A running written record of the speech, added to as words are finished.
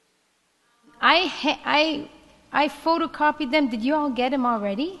I photocopied them. Did you all get them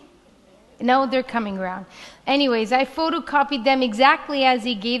already? No, they're coming around. Anyways, I photocopied them exactly as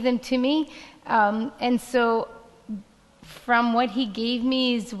he gave them to me. And so from what he gave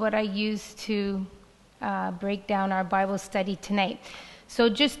me is what I used to break down our Bible study tonight. So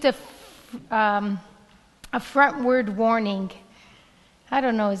just a frontward warning. I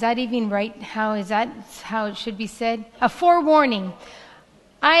don't know, is that even right? Is that how it should be said? A forewarning.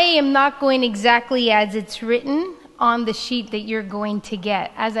 I am not going exactly as it's written on the sheet that you're going to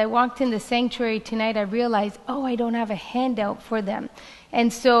get. As I walked in the sanctuary tonight, I realized, I don't have a handout for them.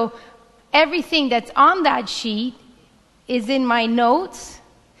 And so everything that's on that sheet is in my notes.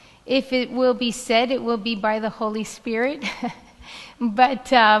 If it will be said, it will be by the Holy Spirit.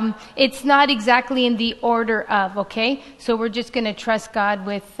 But it's not exactly in the order of, okay? So we're just going to trust God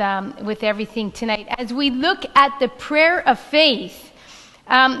with everything tonight. As we look at the prayer of faith,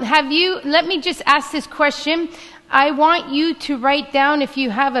 let me just ask this question. I want you to write down, if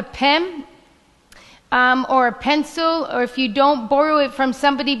you have a pen or a pencil, or if you don't, borrow it from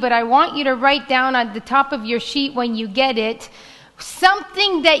somebody, but I want you to write down at the top of your sheet when you get it,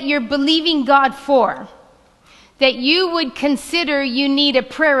 something that you're believing God for, that you would consider you need a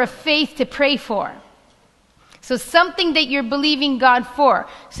prayer of faith to pray for. So something that you're believing God for.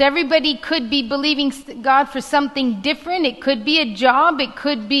 So everybody could be believing God for something different. It could be a job. It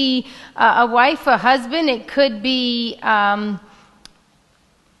could be a wife, a husband. It could be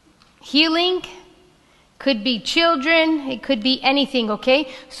healing. Could be children. It could be anything,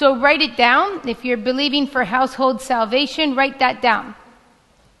 okay? So write it down. If you're believing for household salvation, write that down.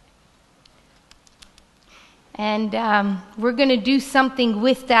 And we're going to do something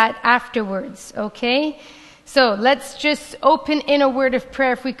with that afterwards, okay? So let's just open in a word of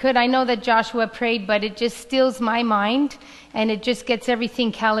prayer if we could. I know that Joshua prayed, but it just stills my mind, and it just gets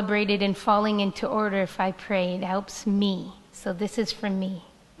everything calibrated and falling into order if I pray. It helps me. So this is for me.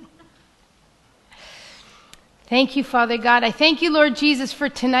 Thank you, Father God. I thank you, Lord Jesus, for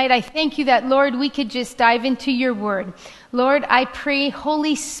tonight. I thank you that, Lord, we could just dive into your word. Lord, I pray,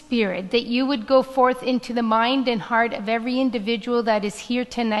 Holy Spirit, that you would go forth into the mind and heart of every individual that is here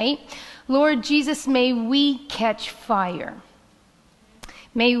tonight. Lord Jesus, may we catch fire.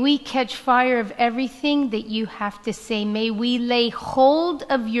 May we catch fire of everything that you have to say. May we lay hold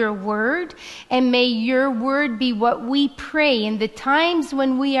of your word, and may your word be what we pray in the times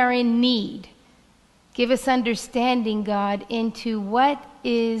when we are in need. Give us understanding, God, into what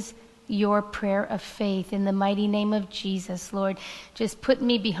is your prayer of faith in the mighty name of Jesus, Lord. Just put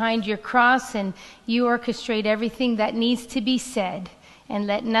me behind your cross, and you orchestrate everything that needs to be said, and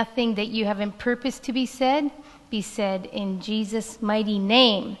let nothing that you have in purpose to be said in Jesus' mighty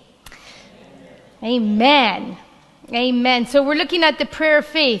name. Amen. Amen. So we're looking at the prayer of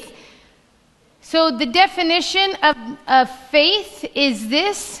faith. So the definition of faith is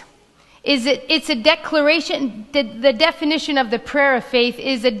this. It's a declaration. The definition of the prayer of faith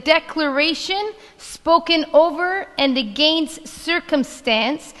is a declaration spoken over and against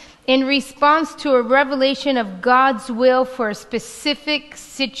circumstance in response to a revelation of God's will for a specific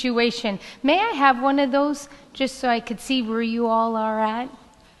situation. May I have one of those just so I could see where you all are at?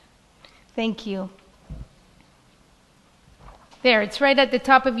 Thank you. There, it's right at the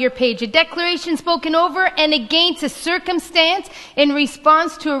top of your page. A declaration spoken over and against a circumstance in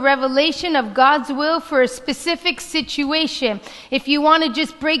response to a revelation of God's will for a specific situation. If you want to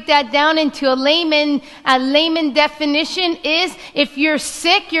just break that down into a layman definition is, if you're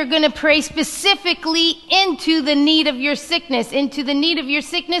sick, you're going to pray specifically into the need of your sickness. Into the need of your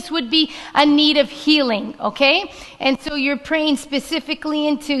sickness would be a need of healing, okay? And so you're praying specifically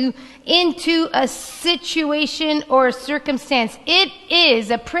into a situation or a circumstance.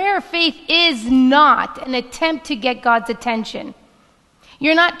 A prayer of faith is not an attempt to get God's attention.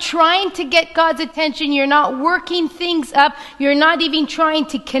 You're not trying to get God's attention. You're not working things up. You're not even trying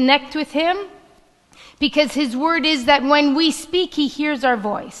to connect with him, because his word is that when we speak, he hears our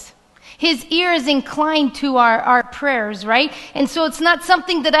voice. His ear is inclined to our prayers, right? And so it's not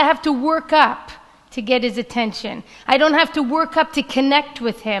something that I have to work up to get his attention. I don't have to work up to connect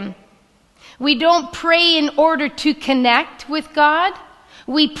with him. We don't pray in order to connect with God.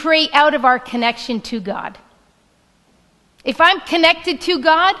 We pray out of our connection to God. If I'm connected to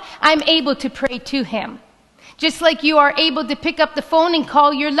God, I'm able to pray to him. Just like you are able to pick up the phone and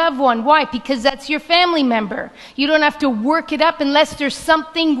call your loved one. Why? Because that's your family member. You don't have to work it up unless there's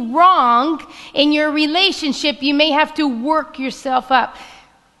something wrong in your relationship. You may have to work yourself up.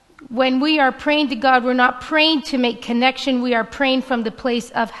 When we are praying to God, we're not praying to make connection. We are praying from the place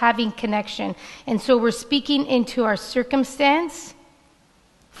of having connection. And so we're speaking into our circumstance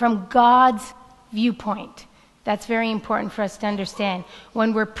from God's viewpoint. That's very important for us to understand.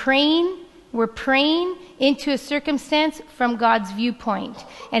 When we're praying into a circumstance from God's viewpoint.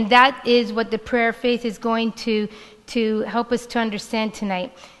 And that is what the prayer of faith is going to help us to understand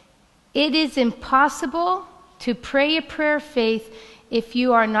tonight. It is impossible to pray a prayer of faith if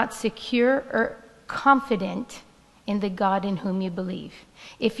you are not secure or confident in the God in whom you believe.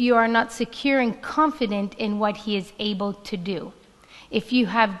 If you are not secure and confident in what he is able to do. If you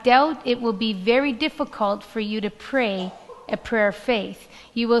have doubt, it will be very difficult for you to pray a prayer of faith.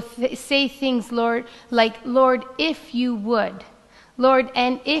 You will say things, Lord, like, Lord, if you would. Lord,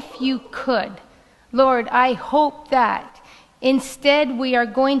 and if you could. Lord, I hope that. Instead, we are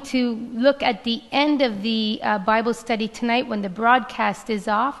going to look at the end of the Bible study tonight when the broadcast is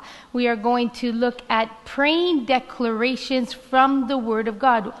off. We are going to look at praying declarations from the Word of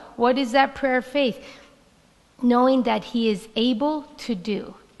God. What is that prayer of faith? Knowing that he is able to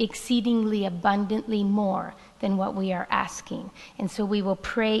do exceedingly abundantly more than what we are asking. And so we will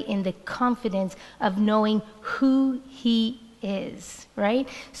pray in the confidence of knowing who he is, right?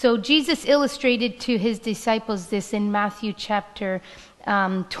 So Jesus illustrated to his disciples this in Matthew chapter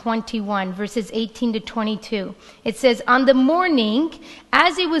 21, verses 18 to 22. It says, on the morning,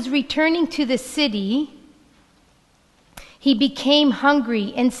 as he was returning to the city, he became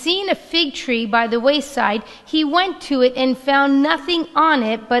hungry, and seeing a fig tree by the wayside, he went to it and found nothing on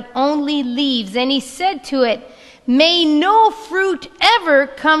it but only leaves. And he said to it, may no fruit ever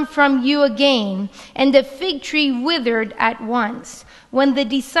come from you again. And the fig tree withered at once. When the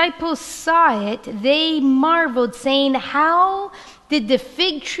disciples saw it, they marveled, saying, how did the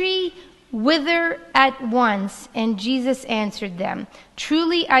fig tree wither at once? And Jesus answered them,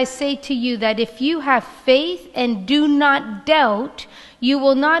 truly I say to you that if you have faith and do not doubt, you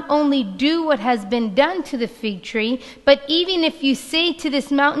will not only do what has been done to the fig tree, but even if you say to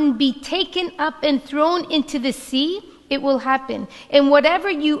this mountain, be taken up and thrown into the sea, it will happen. And whatever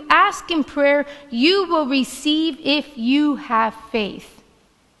you ask in prayer, you will receive if you have faith.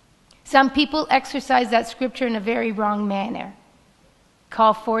 Some people exercise that scripture in a very wrong manner.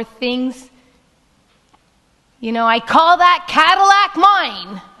 Call forth things. You know, I call that Cadillac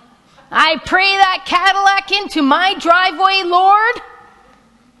mine. I pray that Cadillac into my driveway, Lord.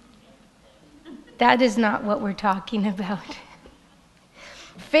 That is not what we're talking about.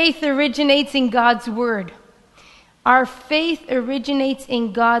 Faith originates in God's word. Our faith originates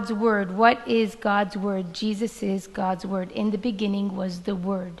in God's word. What is God's word? Jesus is God's word. In the beginning was the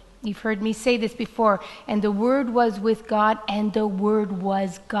word. You've heard me say this before. And the Word was with God, and the Word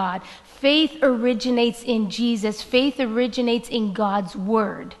was God. Faith originates in Jesus. Faith originates in God's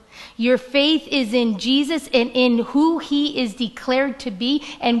Word. Your faith is in Jesus and in who he is declared to be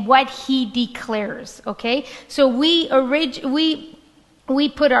and what he declares, okay? So we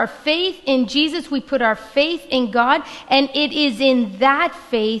put our faith in Jesus, we put our faith in God, and it is in that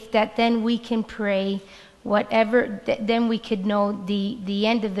faith that then we can pray whatever, then we could know the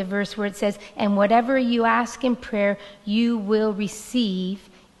end of the verse where it says, and whatever you ask in prayer, you will receive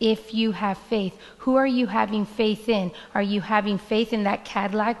if you have faith. Who are you having faith in? Are you having faith in that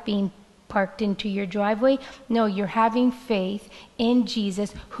Cadillac being parked into your driveway? No, you're having faith in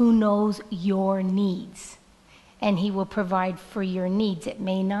Jesus who knows your needs. And he will provide for your needs. It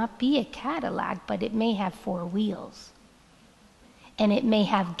may not be a Cadillac, but it may have 4 wheels. And it may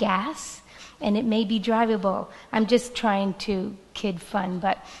have gas. And it may be drivable. I'm just trying to kid fun,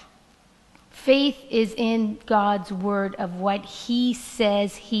 but faith is in God's word of what he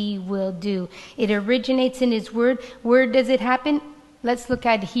says he will do. It originates in his word. Where does it happen? Let's look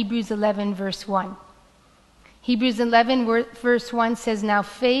at Hebrews 11, verse 1. Hebrews 11, verse 1 says, now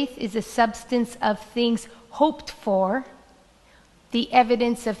faith is the substance of things hoped for, the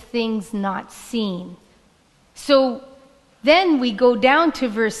evidence of things not seen. So then we go down to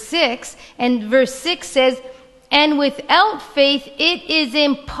verse 6, and verse 6 says, and without faith it is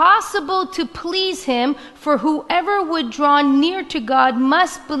impossible to please him, for whoever would draw near to God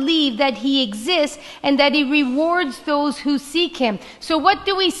must believe that he exists and that he rewards those who seek him. So what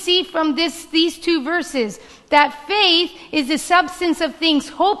do we see from these 2 verses? That faith is the substance of things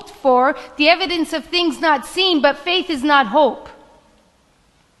hoped for, the evidence of things not seen, but faith is not hope.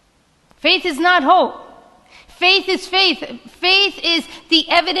 Faith is not hope. Faith is faith. Faith is the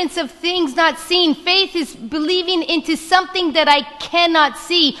evidence of things not seen. Faith is believing into something that I cannot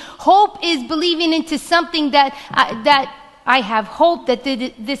see. Hope is believing into something that have hope that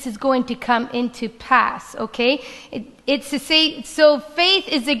this is going to come into pass, okay? It's to say, so faith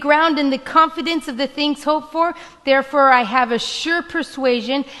is the ground and the confidence of the things hoped for. Therefore, I have a sure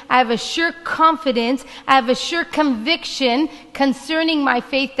persuasion, I have a sure confidence, I have a sure conviction concerning my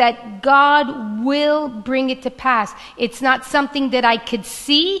faith that God will bring it to pass. It's not something that I could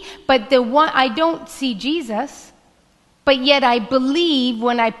see, but I don't see Jesus. But yet I believe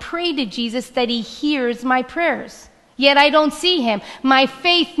when I pray to Jesus that he hears my prayers. Yet I don't see him. My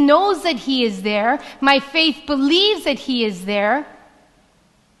faith knows that he is there. My faith believes that he is there.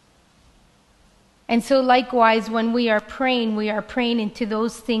 And so likewise, when we are praying into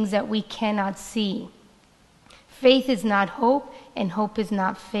those things that we cannot see. Faith is not hope, and hope is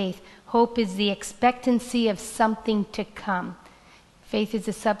not faith. Hope is the expectancy of something to come. Faith is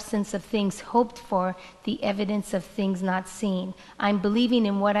the substance of things hoped for, the evidence of things not seen. I'm believing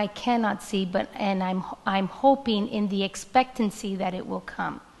in what I cannot see, and I'm hoping in the expectancy that it will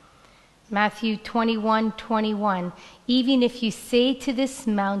come. Matthew 21:21. Even if you say to this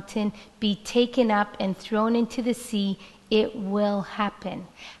mountain, be taken up and thrown into the sea, it will happen.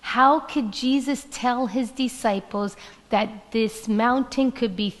 How could Jesus tell his disciples that this mountain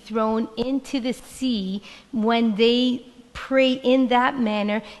could be thrown into the sea when they pray in that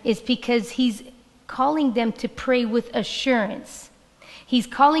manner? Is because he's calling them to pray with assurance. He's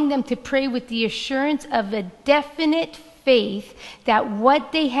calling them to pray with the assurance of a definite faith that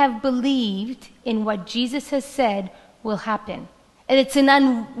what they have believed in what Jesus has said will happen. And it's an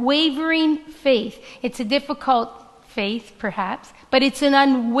unwavering faith. It's a difficult faith, perhaps, but it's an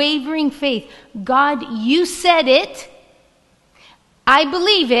unwavering faith. God, you said it. I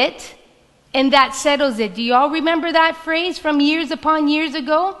believe it. And that settles it. Do you all remember that phrase from years upon years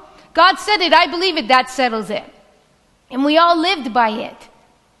ago? God said it, I believe it, that settles it. And we all lived by it,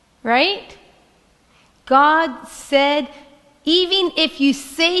 right? God said, even if you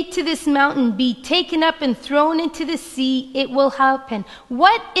say to this mountain, be taken up and thrown into the sea, it will happen.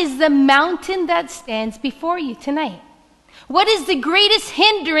 What is the mountain that stands before you tonight? What is the greatest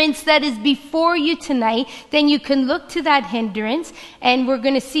hindrance that is before you tonight? Then you can look to that hindrance, and we're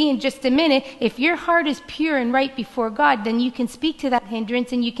going to see in just a minute, if your heart is pure and right before God, then you can speak to that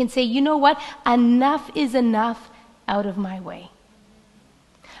hindrance and you can say, you know what? Enough is enough out of my way.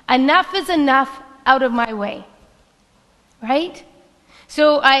 Enough is enough out of my way. Right?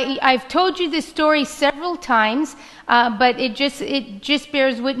 So I've told you this story several times, but it just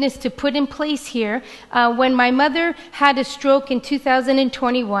bears witness to put in place here. When my mother had a stroke in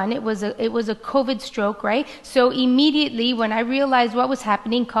 2021, it was a COVID stroke, right? So immediately when I realized what was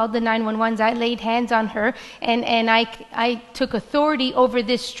happening, called the 911s, I laid hands on her, and I took authority over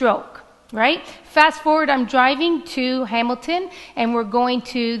this stroke. Right? Fast forward, I'm driving to Hamilton, and we're going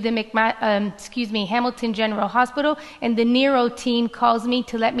to the Hamilton General Hospital, and the neuro team calls me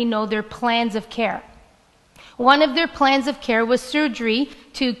to let me know their plans of care. One of their plans of care was surgery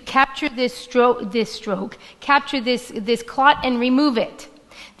to capture this capture this clot and remove it.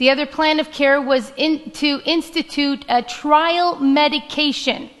 The other plan of care was to institute a trial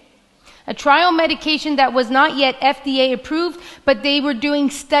medication. A trial medication that was not yet FDA approved, but they were doing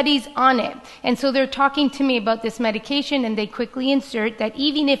studies on it. And so they're talking to me about this medication, and they quickly insert that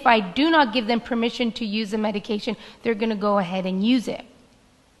even if I do not give them permission to use the medication, they're going to go ahead and use it.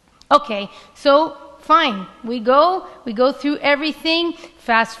 Okay, so fine. We go through everything.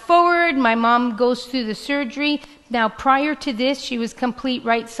 Fast forward, my mom goes through the surgery. Now, prior to this, she was complete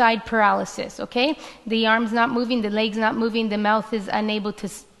right side paralysis, okay? The arm's not moving, the leg's not moving, the mouth is unable to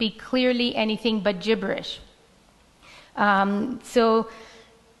speak clearly, anything but gibberish. So,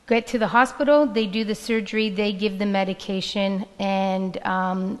 get to the hospital, they do the surgery, they give the medication, and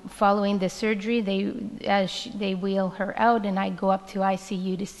following the surgery, they wheel her out, and I go up to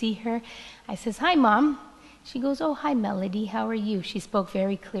ICU to see her. I says, "Hi, Mom." She goes, "Oh, hi, Melody, how are you?" She spoke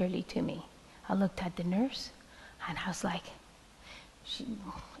very clearly to me. I looked at the nurse, and I was like,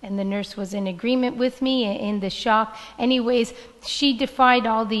 and the nurse was in agreement with me in the shock. Anyways, she defied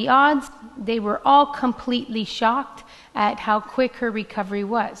all the odds. They were all completely shocked at how quick her recovery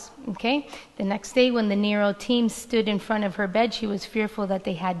was. Okay? The next day when the neuro team stood in front of her bed, she was fearful that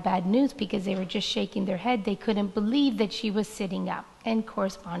they had bad news because they were just shaking their head. They couldn't believe that she was sitting up and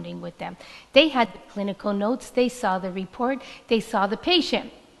corresponding with them. They had the clinical notes. They saw the report. They saw the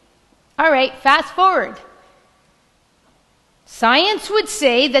patient. All right, fast forward. Science would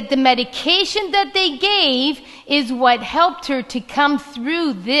say that the medication that they gave is what helped her to come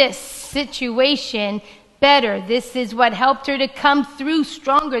through this situation better. This is what helped her to come through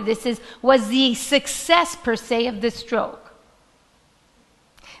stronger. Was the success, per se, of the stroke.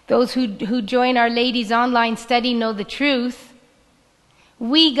 Those who join Our Lady's online study know the truth.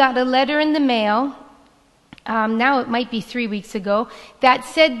 We got a letter in the mail, now it might be 3 weeks ago, that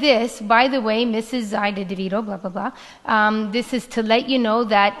said this, by the way, Mrs. Ida DeVito, blah, blah, blah. This is to let you know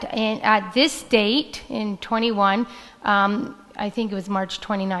that at this date, in 21, I think it was March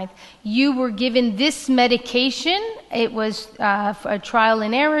 29th, you were given this medication. It was a trial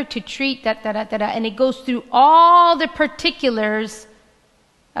and error to treat and it goes through all the particulars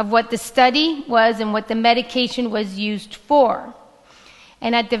of what the study was and what the medication was used for.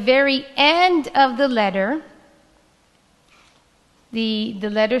 And at the very end of the letter, the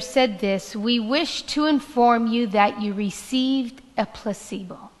letter said this: we wish to inform you that you received a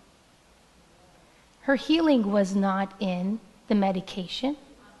placebo. Her healing was not in the medication.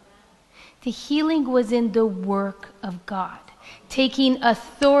 The healing was in the work of God. Taking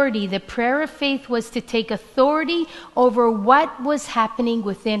authority. The prayer of faith was to take authority over what was happening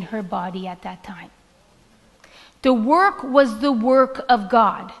within her body at that time. The work was the work of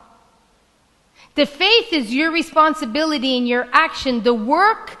God. The faith is your responsibility and your action. The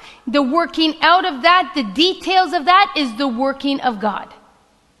work, the working out of that, the details of that is the working of God.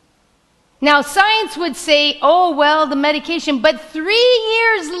 Now, science would say, oh, well, the medication, but 3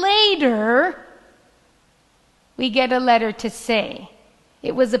 years later, we get a letter to say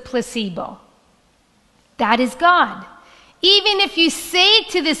it was a placebo. That is God. Even if you say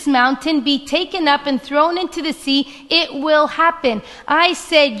to this mountain, be taken up and thrown into the sea, it will happen. I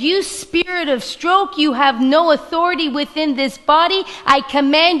said, you spirit of stroke, you have no authority within this body. I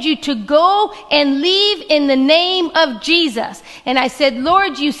command you to go and leave in the name of Jesus. And I said,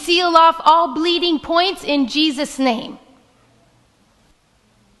 Lord, you seal off all bleeding points in Jesus' name.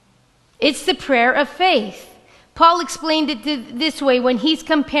 It's the prayer of faith. Paul explained it this way when he's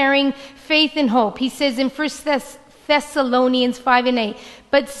comparing faith and hope. He says in 1 Thessalonians 5 and 8,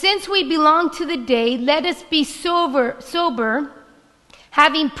 but since we belong to the day, let us be sober,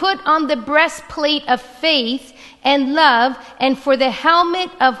 having put on the breastplate of faith and love, and for the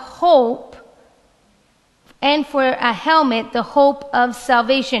helmet of hope, and for a helmet, the hope of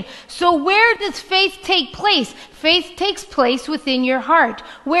salvation. So where does faith take place? Faith takes place within your heart.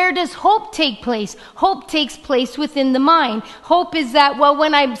 Where does hope take place? Hope takes place within the mind. Hope is that, well,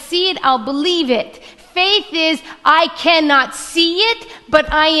 when I see it, I'll believe it. Faith is, I cannot see it, but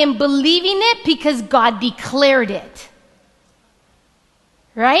I am believing it because God declared it.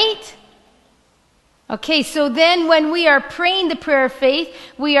 Right? Okay, so then when we are praying the prayer of faith,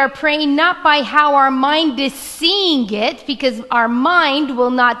 we are praying not by how our mind is seeing it, because our mind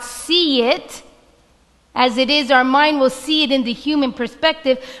will not see it as it is. Our mind will see it in the human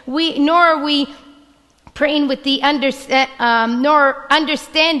perspective. Nor are we praying with the understanding.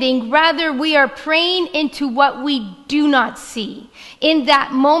 Rather, we are praying into what we do not see. In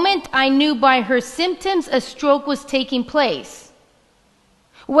that moment, I knew by her symptoms a stroke was taking place.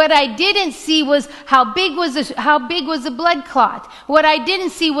 What I didn't see was how big was the blood clot. What I didn't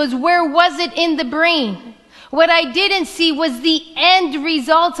see was where was it in the brain. What I didn't see was the end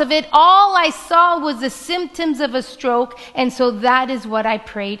results of it. All I saw was the symptoms of a stroke, and so that is what I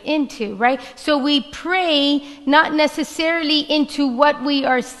prayed into, right? So we pray not necessarily into what we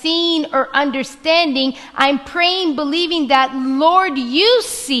are seeing or understanding. I'm praying believing that, Lord, you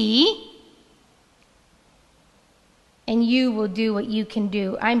see, and you will do what you can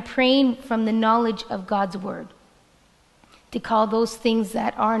do. I'm praying from the knowledge of God's word to call those things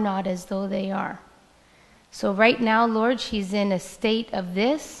that are not as though they are. So right now, Lord, she's in a state of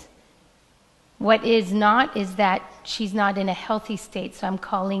this. What is not is that she's not in a healthy state. So I'm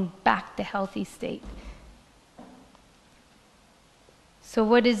calling back the healthy state. So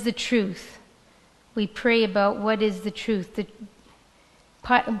what is the truth? We pray about what is the truth.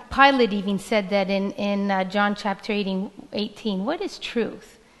 Pilate even said that in John chapter 18. What is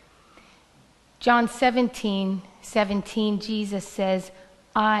truth? John 17, Jesus says,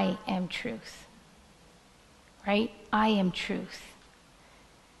 I am truth. Right? I am truth.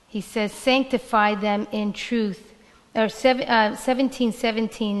 He says, sanctify them in truth. Or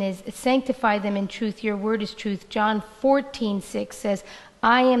 17 is, sanctify them in truth. Your word is truth. John 14:6 says,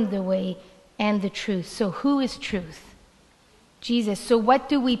 I am the way and the truth. So who is truth? Jesus. So what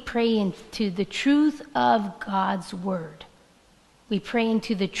do we pray into? The truth of God's word. We pray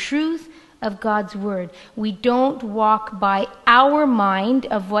into the truth of God's word. We don't walk by our mind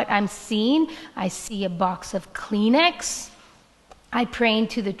of what I'm seeing. I see a box of Kleenex. I pray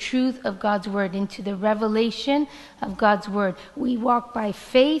into the truth of God's word, into the revelation of God's word. We walk by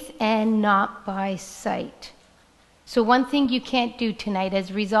faith and not by sight. So one thing you can't do tonight as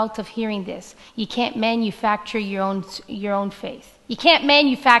a result of hearing this, you can't manufacture your own faith. You can't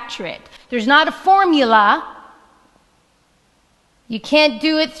manufacture it. There's not a formula. You can't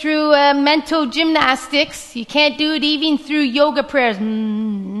do it through mental gymnastics. You can't do it even through yoga prayers.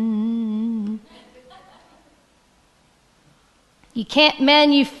 You can't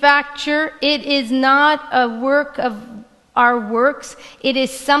manufacture. It is not a work of our works. It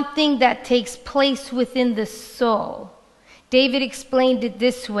is something that takes place within the soul. David explained it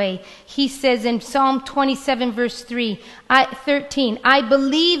this way. He says in Psalm 27 verse 13, I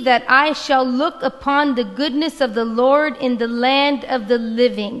believe that I shall look upon the goodness of the Lord in the land of the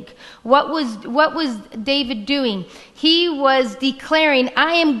living. What was David doing? He was declaring,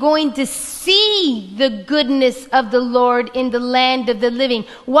 I am going to see the goodness of the Lord in the land of the living.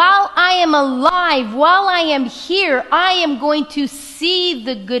 While I am alive, while I am here, I am going to see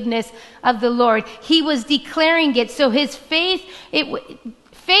the goodness of the Lord. He was declaring it. So his faith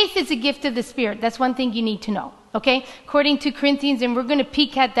is a gift of the Spirit. That's one thing you need to know. Okay? According to Corinthians, and we're going to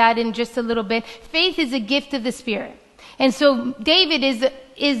peek at that in just a little bit. Faith is a gift of the Spirit. And so David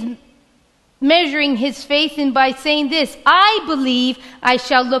is measuring his faith in by saying this, I believe I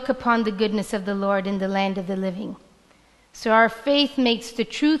shall look upon the goodness of the Lord in the land of the living. So our faith makes the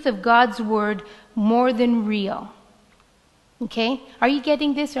truth of God's word more than real. Okay? Are you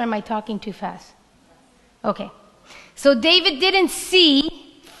getting this, or am I talking too fast? Okay. So David didn't see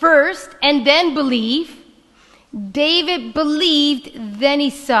first and then believe. David believed, then he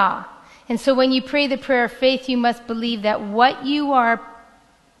saw. And so when you pray the prayer of faith, you must believe that what you are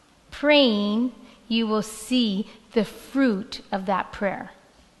praying, you will see the fruit of that prayer.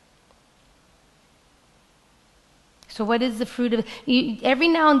 So what is the fruit of it? Every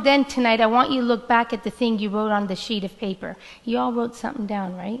now and then tonight, I want you to look back at the thing you wrote on the sheet of paper. You all wrote something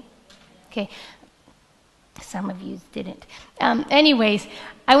down, right? Okay. Some of you didn't. Anyways,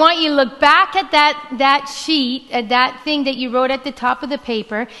 I want you to look back at that sheet, at that thing that you wrote at the top of the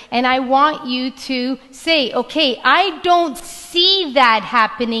paper, and I want you to say, okay, I don't see that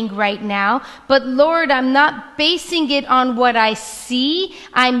happening right now, but Lord, I'm not basing it on what I see.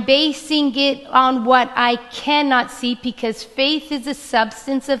 I'm basing it on what I cannot see, because faith is the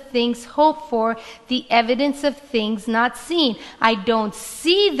substance of things hoped for, the evidence of things not seen. I don't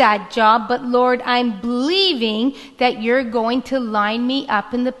see that job, but Lord, I'm believing that you're going to line me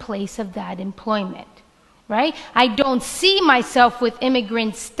up in the place of that employment. Right? I don't see myself with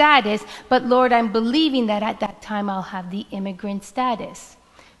immigrant status, but Lord, I'm believing that at that time I'll have the immigrant status.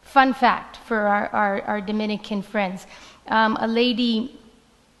 Fun fact for our Dominican friends. A lady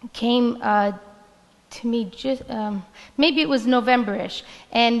came to me just, maybe it was November-ish,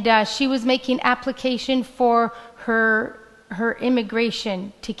 and she was making application for her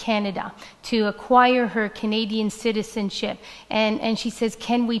immigration to Canada to acquire her Canadian citizenship. And she says,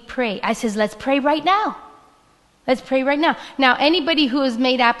 can we pray? I says, let's pray right now. Let's pray right now. Now, anybody who has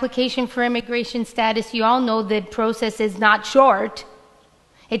made application for immigration status, you all know the process is not short.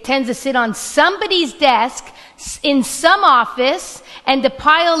 It tends to sit on somebody's desk in some office, and the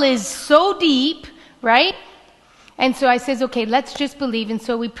pile is so deep, right? And so I says, okay, let's just believe. And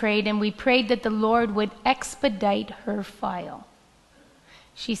so we prayed, and we prayed that the Lord would expedite her file.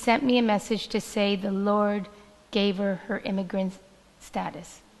 She sent me a message to say the Lord gave her immigrant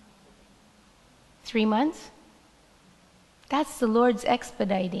status. 3 months? That's the Lord's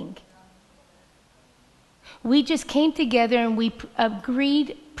expediting. We just came together and we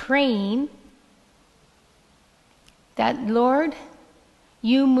agreed praying that, Lord,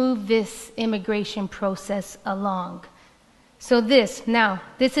 you move this immigration process along. So this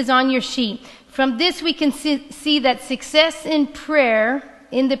is on your sheet. From this we can see that success in prayer,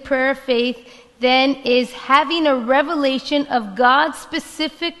 in the prayer of faith, then is having a revelation of God's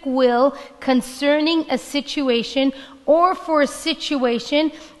specific will concerning a situation or for a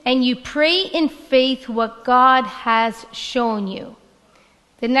situation, and you pray in faith what God has shown you.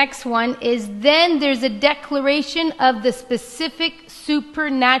 The next one is then there's a declaration of the specific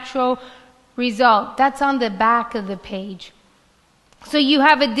supernatural result. That's on the back of the page. So you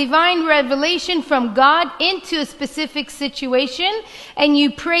have a divine revelation from God into a specific situation, and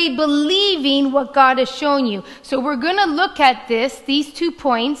you pray believing what God has shown you. So we're going to look at these 2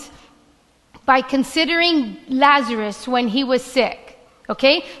 points, by considering Lazarus when he was sick.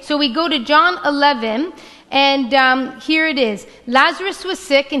 Okay? So we go to John 11, and here it is. Lazarus was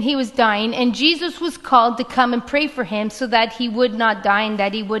sick and he was dying, and Jesus was called to come and pray for him so that he would not die and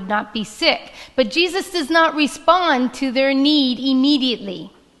that he would not be sick. But Jesus does not respond to their need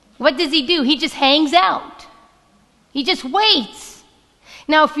immediately. What does he do? He just hangs out. He just waits.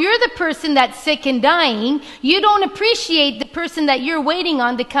 Now, if you're the person that's sick and dying, you don't appreciate the person that you're waiting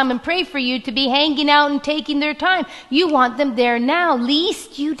on to come and pray for you to be hanging out and taking their time. You want them there now,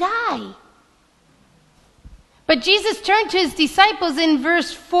 lest you die. But Jesus turned to his disciples in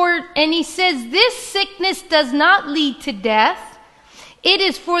verse 4 and he says, this sickness does not lead to death. It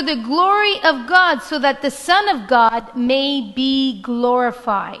is for the glory of God, so that the Son of God may be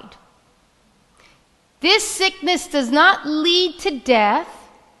glorified. This sickness does not lead to death.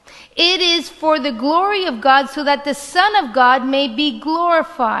 It is for the glory of God, so that the Son of God may be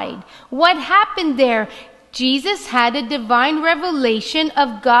glorified. What happened there? Jesus had a divine revelation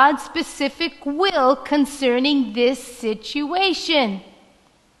of God's specific will concerning this situation.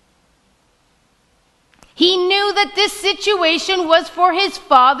 He knew that this situation was for his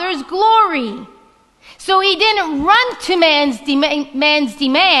Father's glory. So he didn't run to man's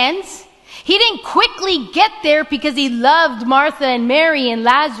demands. He didn't quickly get there because he loved Martha and Mary and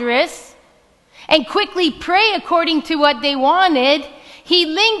Lazarus and quickly pray according to what they wanted. He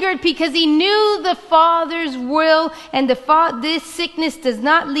lingered because he knew the Father's will, and this sickness does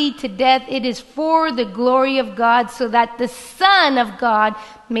not lead to death. It is for the glory of God, so that the Son of God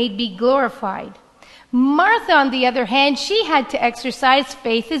may be glorified. Martha, on the other hand, she had to exercise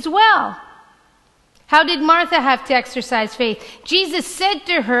faith as well. How did Martha have to exercise faith? Jesus said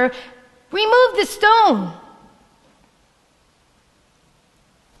to her, remove the stone.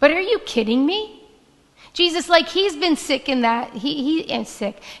 But are you kidding me? Jesus, like, he's been sick in that, he is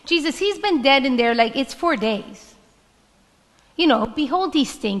sick. Jesus, he's been dead in there, like, it's 4 days. You know, behold, he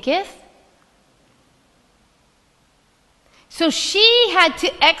stinketh. So she had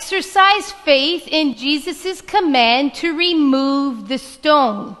to exercise faith in Jesus' command to remove the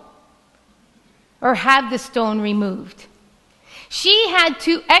stone, or have the stone removed. She had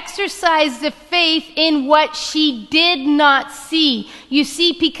to exercise the faith in what she did not see. You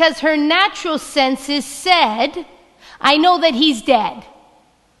see, because her natural senses said, I know that he's dead.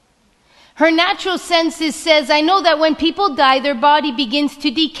 Her natural senses says, I know that when people die, their body begins to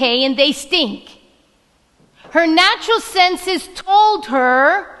decay and they stink. Her natural senses told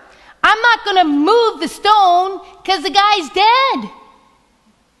her, I'm not going to move the stone because the guy's dead.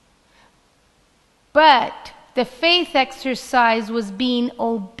 But the faith exercise was being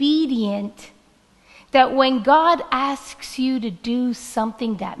obedient. That when God asks you to do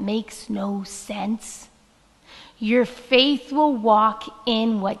something that makes no sense, your faith will walk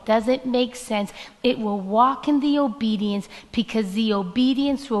in what doesn't make sense. It will walk in the obedience, because the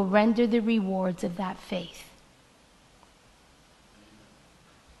obedience will render the rewards of that faith.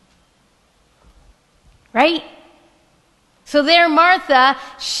 Right? So there, Martha,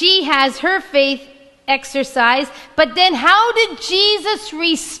 she has her faith exercise, but then how did Jesus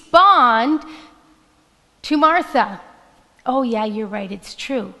respond to Martha? Oh yeah, you're right, it's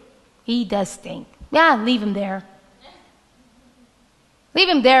true. He does stink. Yeah, leave him there. Leave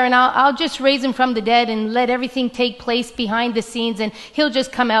him there, and I'll just raise him from the dead and let everything take place behind the scenes, and he'll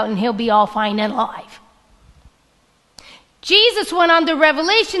just come out and he'll be all fine and alive. Jesus went on the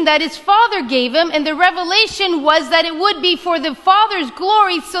revelation that his Father gave him, and the revelation was that it would be for the Father's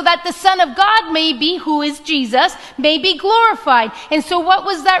glory, so that the Son of God may be, who is Jesus, may be glorified. And so what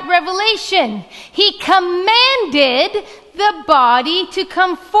was that revelation? He commanded the body to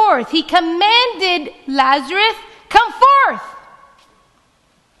come forth. He commanded Lazarus, come forth.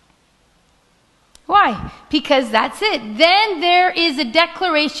 Why? Because that's it. Then there is a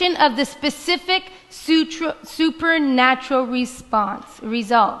declaration of the specific supernatural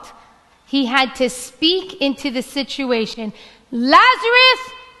result. He had to speak into the situation. Lazarus,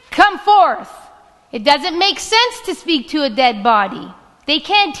 come forth. It doesn't make sense to speak to a dead body. They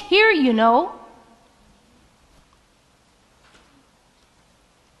can't hear, you know.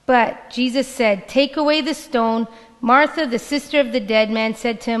 But Jesus said, take away the stone. Martha, the sister of the dead man,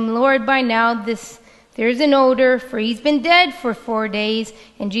 said to him, Lord, by now there's an odor, for he's been dead for 4 days.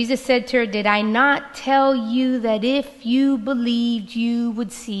 And Jesus said to her, did I not tell you that if you believed, you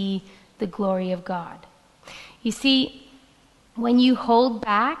would see the glory of God? You see, when you hold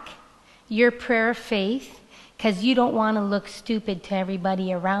back your prayer of faith, because you don't want to look stupid to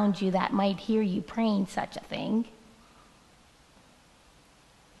everybody around you that might hear you praying such a thing,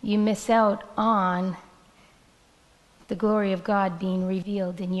 you miss out on the glory of God being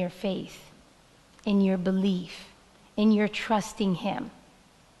revealed in your faith, in your belief, in your trusting him.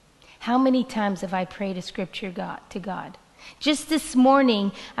 How many times have I prayed a scripture to God? Just this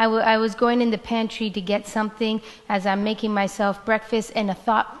morning, I was going in the pantry to get something as I'm making myself breakfast, and a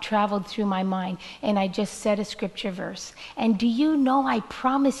thought traveled through my mind, and I just said a scripture verse. And do you know, I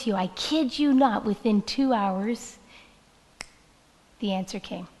promise you, I kid you not, within 2 hours, The answer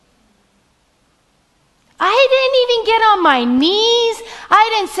came. I didn't even get on my knees. I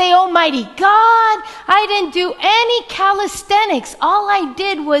didn't say, Almighty God. I didn't do any calisthenics. All I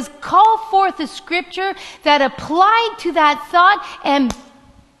did was call forth a scripture that applied to that thought, and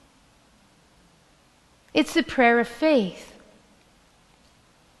it's the prayer of faith.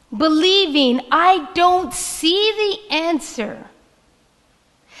 Believing I don't see the answer.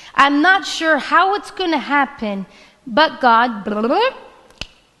 I'm not sure how it's going to happen, but God, blah, blah, blah,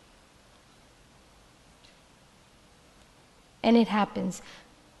 and it happens.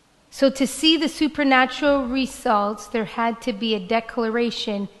 So to see the supernatural results, there had to be a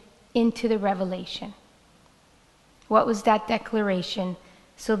declaration into the revelation. What was that declaration?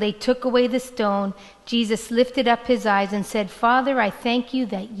 So they took away the stone. Jesus lifted up his eyes and said, Father, I thank you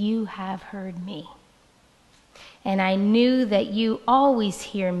that you have heard me. And I knew that you always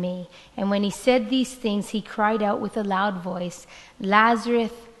hear me. And when he said these things, he cried out with a loud voice,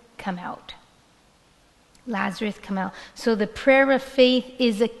 Lazarus, come out. Lazarus, come out. So the prayer of faith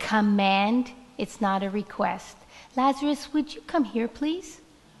is a command. It's not a request. Lazarus, would you come here, please?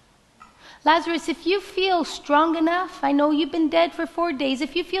 Lazarus, if you feel strong enough, I know you've been dead for 4 days.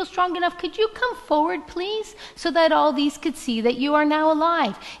 If you feel strong enough, could you come forward, please? So that all these could see that you are now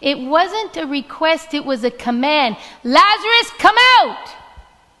alive. It wasn't a request, it was a command. Lazarus, come out!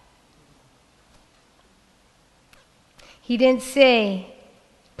 He didn't say,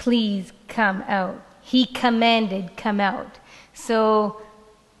 please come out. He commanded, come out. So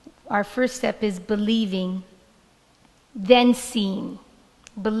our first step is believing, then seeing.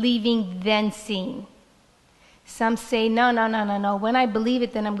 Believing, then seeing. Some say, no. When I believe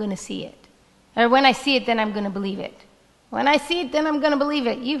it, then I'm going to see it. Or when I see it, then I'm going to believe it. When I see it, then I'm going to believe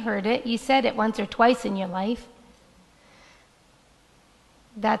it. You heard it. You said it once or twice in your life.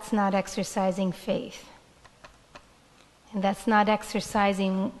 That's not exercising faith. And that's not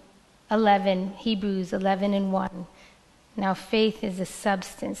exercising Hebrews 11:1. Now faith is a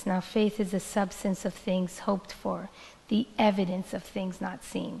substance. Now faith is a substance of things hoped for, the evidence of things not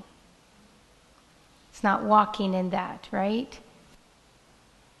seen. It's not walking in that, right?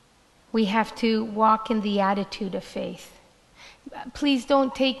 We have to walk in the attitude of faith. Please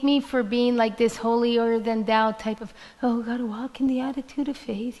don't take me for being like this holier than thou type of, oh, got to walk in the attitude of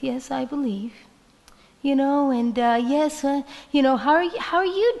faith. Yes, I believe. Yes, how are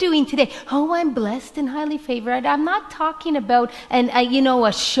you doing today? Oh, I'm blessed and highly favored. I'm not talking about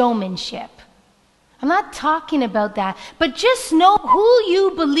a showmanship. I'm not talking about that. But just know who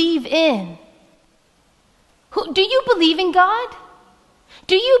you believe in. Do you believe in God?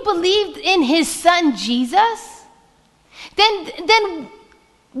 Do you believe in his son Jesus? Then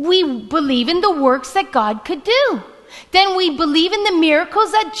we believe in the works that God could do. Then we believe in the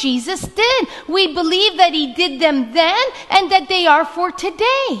miracles that Jesus did. We believe that he did them then and that they are for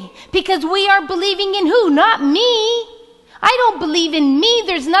today. Because we are believing in who? Not me. I don't believe in me.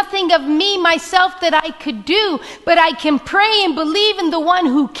 There's nothing of me, myself, that I could do. But I can pray and believe in the one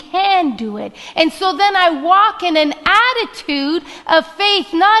who can do it. And so then I walk in an attitude of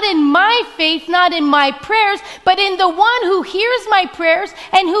faith, not in my faith, not in my prayers, but in the one who hears my prayers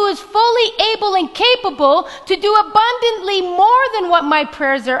and who is fully able and capable to do abundantly more than what my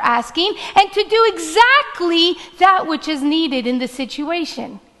prayers are asking and to do exactly that which is needed in the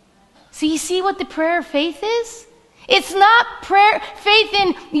situation. So you see what the prayer of faith is? It's not faith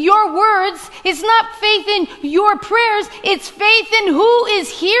in your words. It's not faith in your prayers. It's faith in who is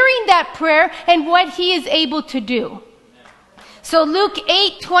hearing that prayer and what he is able to do. So Luke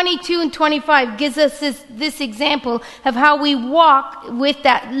 8:22 and 25 gives us this example of how we walk with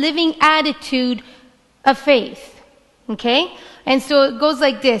that living attitude of faith. Okay? And so it goes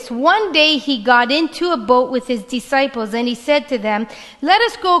like this. One day he got into a boat with his disciples and he said to them, "Let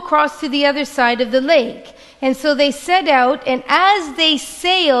us go across to the other side of the lake." And so they set out, and as they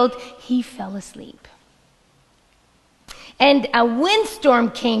sailed, he fell asleep. And a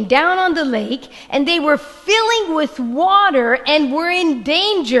windstorm came down on the lake, and they were filling with water and were in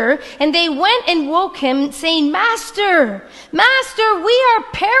danger. And they went and woke him, saying, Master, we are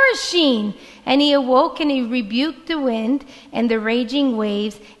perishing." And he awoke and he rebuked the wind and the raging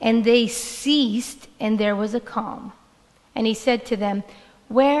waves, and they ceased, and there was a calm. And he said to them,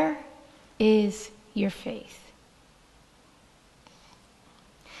 "Where is your faith?"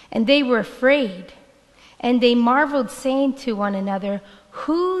 And they were afraid, and they marveled, saying to one another,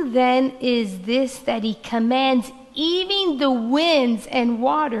 "Who then is this that he commands even the winds and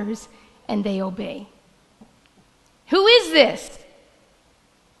waters, and they obey?" Who is this?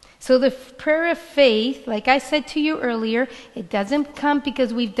 So the prayer of faith, like I said to you earlier, it doesn't come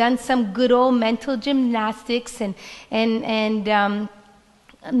because we've done some good old mental gymnastics and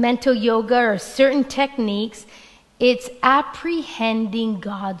mental yoga or certain techniques, it's apprehending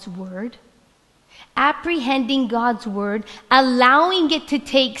God's word. Apprehending God's word, allowing it to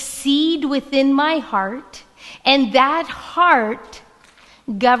take seed within my heart, and that heart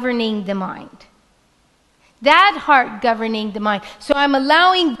governing the mind. That heart governing the mind. So I'm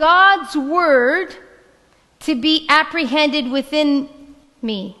allowing God's word to be apprehended within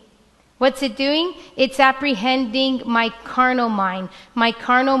me. What's it doing? It's apprehending my carnal mind. My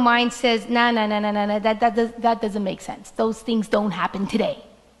carnal mind says, no, that doesn't make sense. Those things don't happen today.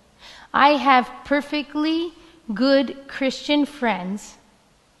 I have perfectly good Christian friends.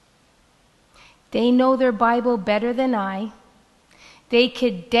 They know their Bible better than I. They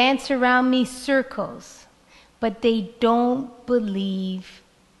could dance around me circles, but they don't believe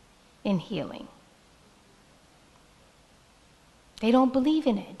in healing. They don't believe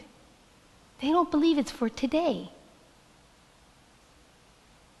in it. They don't believe it's for today.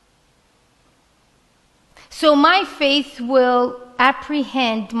 So my faith will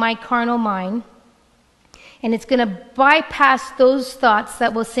apprehend my carnal mind, and it's going to bypass those thoughts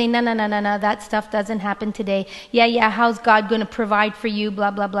that will say, no, that stuff doesn't happen today. Yeah, how's God going to provide for you?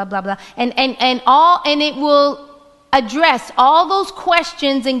 Blah, blah, blah, blah, blah. And it will address all those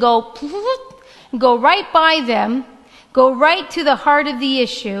questions and go right by them, go right to the heart of the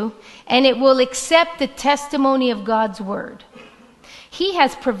issue, and it will accept the testimony of God's word. He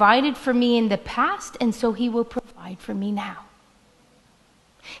has provided for me in the past, and so he will provide for me now.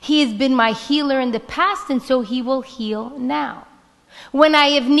 He has been my healer in the past, and so he will heal now. When I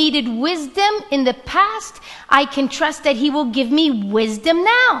have needed wisdom in the past, I can trust that he will give me wisdom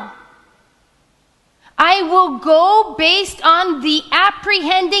now. I will go based on the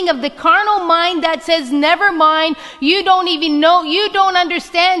apprehending of the carnal mind that says, never mind, you don't even know, you don't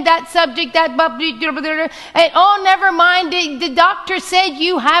understand that subject, and oh, never mind, the doctor said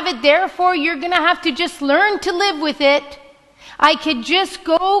you have it, therefore you're going to have to just learn to live with it. I could just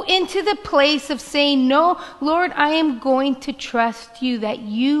go into the place of saying, no, Lord, I am going to trust you that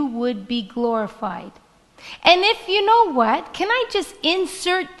you would be glorified. And if you know what, can I just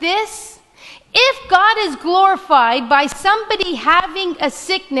insert this? If God is glorified by somebody having a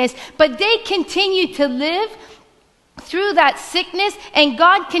sickness, but they continue to live through that sickness and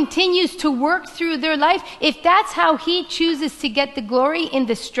God continues to work through their life, if that's how he chooses to get the glory in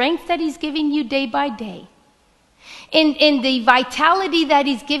the strength that he's giving you day by day, in the vitality that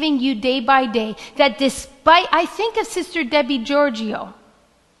he's giving you day by day, that despite, I think of Sister Debbie Giorgio.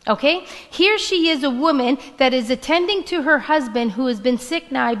 Okay, here she is, a woman that is attending to her husband who has been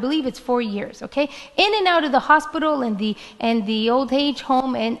sick now, I believe it's 4 years, okay, in and out of the hospital and the old age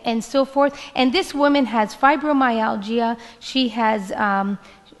home and so forth. And this woman has fibromyalgia. She has,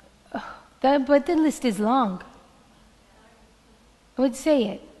 but the list is long. I would say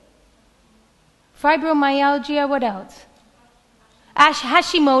it. Fibromyalgia, what else?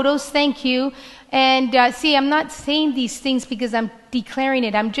 Hashimoto's, thank you. And see, I'm not saying these things because I'm declaring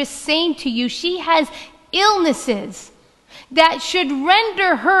it. I'm just saying to you, she has illnesses that should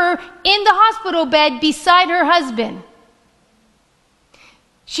render her in the hospital bed beside her husband.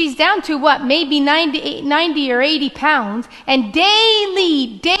 She's down to what, maybe 90 or 80 pounds. And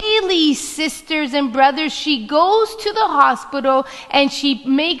daily, sisters and brothers, she goes to the hospital and she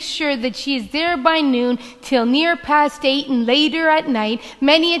makes sure that she is there by noon till near past 8 and later at night.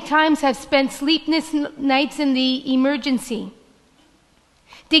 Many a times have spent sleepless nights in the emergency.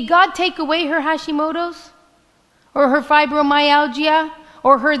 Did God take away her Hashimoto's? Or her fibromyalgia?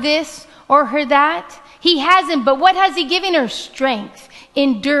 Or her this? Or her that? He hasn't, but what has he given her? Strength,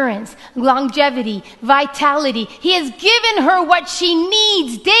 endurance, longevity, vitality. He has given her what she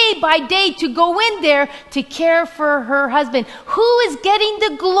needs day by day to go in there to care for her husband. Who is getting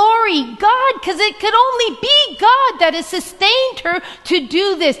the glory? God, because it could only be God that has sustained her to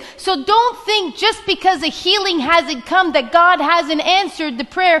do this. So don't think just because a healing hasn't come that God hasn't answered the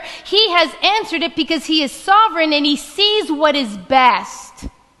prayer. He has answered it because he is sovereign and he sees what is best.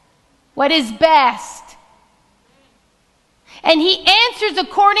 What is best. And he answers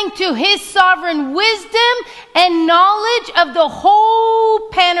according to his sovereign wisdom and knowledge of the whole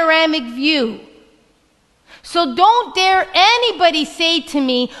panoramic view. So don't dare anybody say to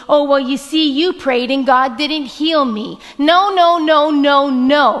me, oh, well, you see, you prayed and God didn't heal me. No.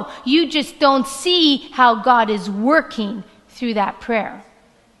 You just don't see how God is working through that prayer.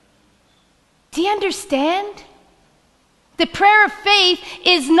 Do you understand? The prayer of faith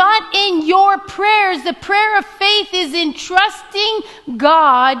is not in your prayers. The prayer of faith is in trusting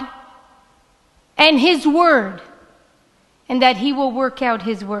God and his word, and that he will work out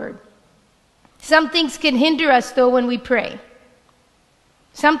his word. Some things can hinder us, though, when we pray.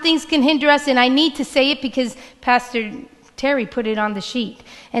 Some things can hinder us, and I need to say it because Pastor Terry put it on the sheet.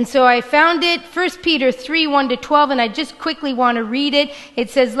 And so I found it, 1 Peter 3, 1-12, and I just quickly want to read it.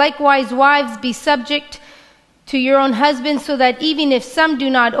 It says, "Likewise, wives, be subject to your own husbands, so that even if some do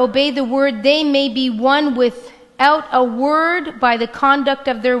not obey the word, they may be won without a word by the conduct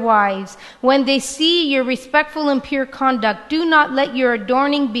of their wives. When they see your respectful and pure conduct, do not let your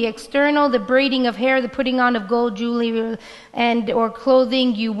adorning be external, the braiding of hair, the putting on of gold jewelry and or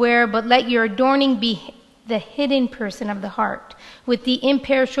clothing you wear, but let your adorning be the hidden person of the heart, with the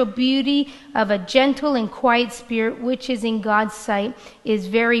imperishable beauty of a gentle and quiet spirit, which is in God's sight is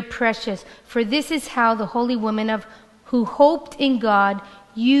very precious. For this is how the holy women who hoped in God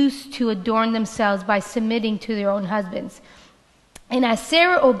used to adorn themselves, by submitting to their own husbands. And as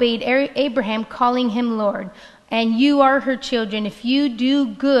Sarah obeyed Abraham, calling him Lord, and you are her children, if you do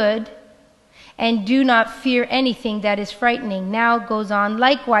good and do not fear anything that is frightening." Now it goes on,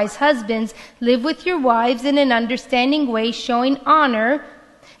 "Likewise, husbands, live with your wives in an understanding way, showing honor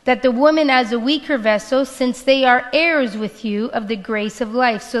that the woman as a weaker vessel, since they are heirs with you of the grace of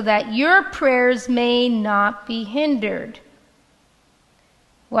life, so that your prayers may not be hindered."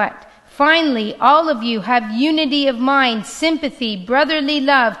 What? "Finally, all of you have unity of mind, sympathy, brotherly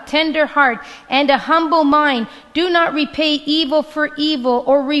love, tender heart, and a humble mind. Do not repay evil for evil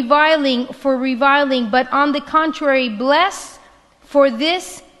or reviling for reviling, but on the contrary, bless, for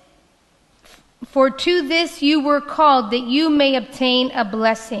to this you were called, that you may obtain a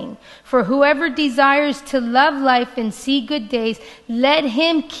blessing. For whoever desires to love life and see good days, let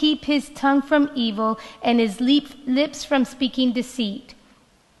him keep his tongue from evil and his lips from speaking deceit.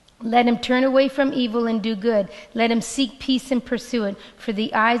 Let him turn away from evil and do good. Let him seek peace and pursue it. For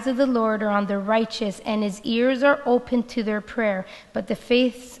the eyes of the Lord are on the righteous, and his ears are open to their prayer. But the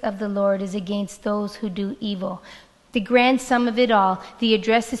face of the Lord is against those who do evil." The grand sum of it all, the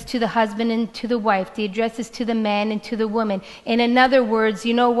address is to the husband and to the wife. The address is to the man and to the woman. In other words,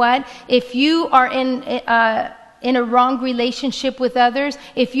 you know what? If you are in a wrong relationship with others,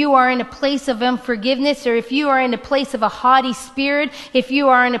 if you are in a place of unforgiveness, or if you are in a place of a haughty spirit, if you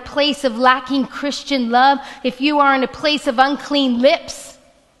are in a place of lacking Christian love, if you are in a place of unclean lips,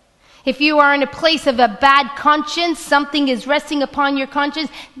 if you are in a place of a bad conscience, something is resting upon your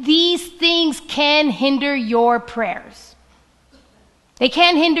conscience, these things can hinder your prayers. They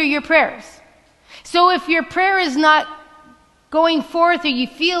can hinder your prayers. So if your prayer is not going forth, or you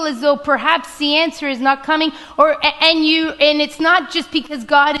feel as though perhaps the answer is not coming, and it's not just because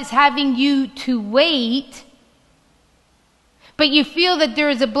God is having you to wait, but you feel that there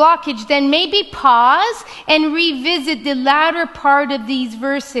is a blockage, then maybe pause and revisit the latter part of these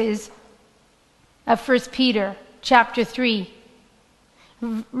verses of 1 Peter chapter 3.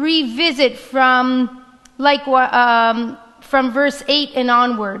 Revisit from verse 8 and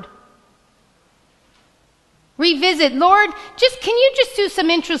onward. Revisit, Lord, can you just do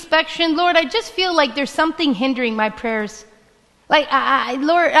some introspection? Lord, I just feel like there's something hindering my prayers. Lord, I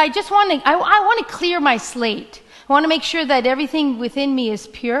want to clear my slate. I want to make sure that everything within me is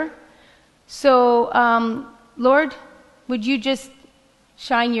pure. So, Lord, would you just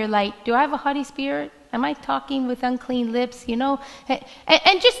shine your light? Do I have a haughty spirit? Am I talking with unclean lips?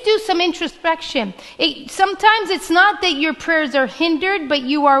 And just do some introspection. Sometimes it's not that your prayers are hindered, but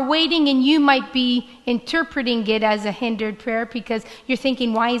you are waiting, and you might be interpreting it as a hindered prayer because you're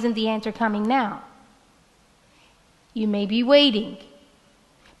thinking, why isn't the answer coming now? You may be waiting.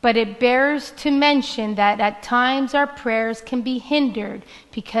 But it bears to mention that at times our prayers can be hindered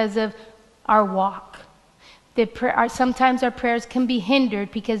because of our walk. Sometimes our prayers can be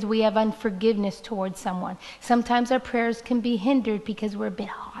hindered because we have unforgiveness towards someone. Sometimes our prayers can be hindered because we're a bit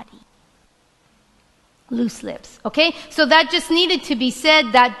haughty. Loose lips. Okay? So that just needed to be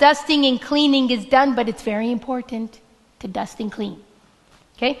said, that dusting and cleaning is done, but it's very important to dust and clean.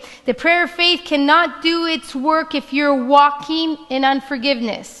 Okay? The prayer of faith cannot do its work if you're walking in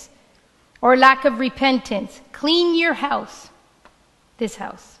unforgiveness or lack of repentance. Clean your house. This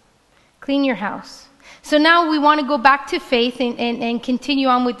house. Clean your house. So now we want to go back to faith and continue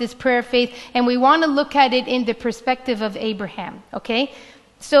on with this prayer of faith, and we want to look at it in the perspective of Abraham, okay?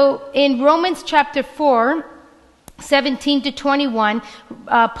 So in Romans chapter 4, 17-21,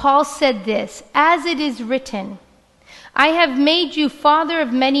 Paul said this, "As it is written, I have made you father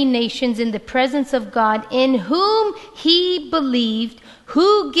of many nations in the presence of God, in whom he believed,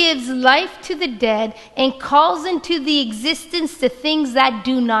 who gives life to the dead and calls into the existence the things that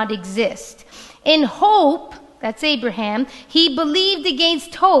do not exist. In hope," that's Abraham, "he believed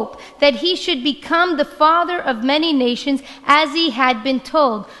against hope that he should become the father of many nations, as he had been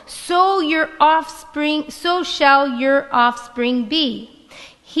told, so shall your offspring be.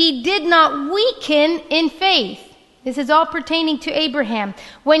 he did not weaken in faith. This is all pertaining to Abraham.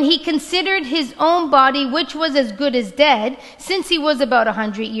 When he considered his own body, which was as good as dead, since he was about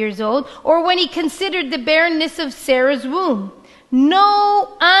 100 years old, or when he considered the barrenness of Sarah's womb.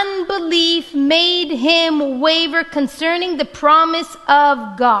 No unbelief made him waver concerning the promise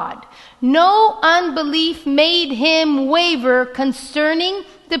of God. No unbelief made him waver concerning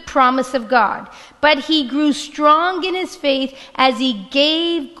the promise of God. But he grew strong in his faith as he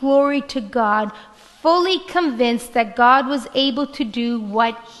gave glory to God, fully convinced that God was able to do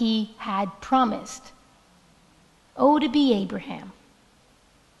what he had promised. Oh, to be Abraham.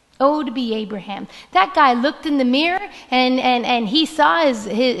 Oh, to be Abraham. That guy looked in the mirror and he saw his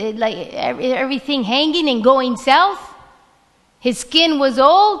like everything hanging and going south. His skin was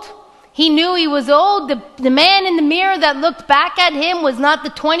old. He knew he was old. The man in the mirror that looked back at him was not the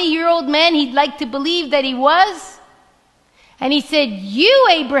 20-year-old man he'd like to believe that he was. And he said, "You,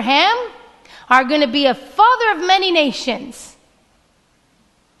 Abraham, are going to be a father of many nations."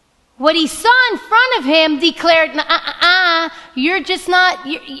 What he saw in front of him declared, you're just not,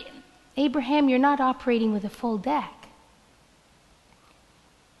 Abraham, you're not operating with a full deck.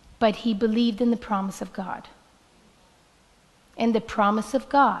 But he believed in the promise of God. And the promise of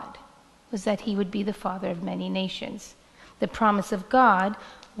God was that he would be the father of many nations. The promise of God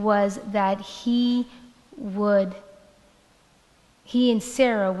was that he and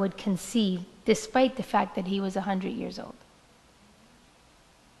Sarah would conceive, despite the fact that he was 100 years old.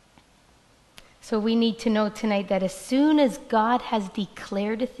 So we need to know tonight that as soon as God has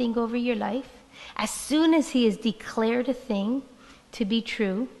declared a thing over your life, as soon as he has declared a thing to be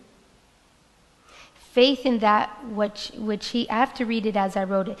true, faith in that which he, I have to read it as I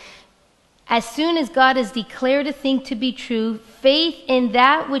wrote it. As soon as God has declared a thing to be true, faith in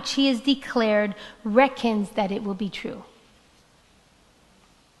that which he has declared reckons that it will be true.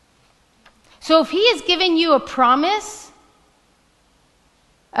 So if he has given you a promise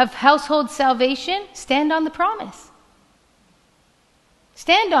of household salvation, stand on the promise.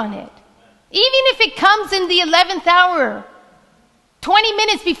 Stand on it. Even if it comes in the 11th hour, 20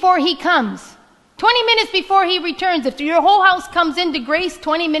 minutes before he comes, 20 minutes before he returns. If your whole house comes into grace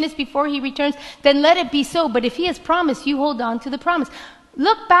 20 minutes before he returns, then let it be so. But if he has promised, you hold on to the promise.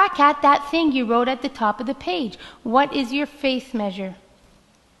 Look back at that thing you wrote at the top of the page. What is your faith measure?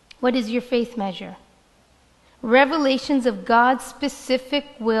 What is your faith measure? Revelations of God's specific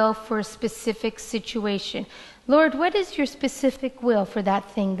will for a specific situation. Lord, what is your specific will for that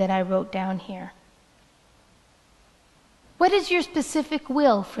thing that I wrote down here? What is your specific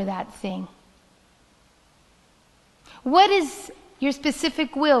will for that thing? What is your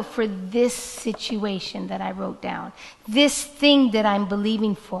specific will for this situation that I wrote down? This thing that I'm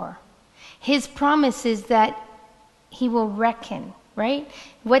believing for? His promise is that he will reckon, right?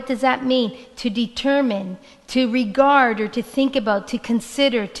 What does that mean? To determine, to regard, or to think about, to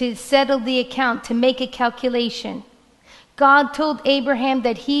consider, to settle the account, to make a calculation. God told Abraham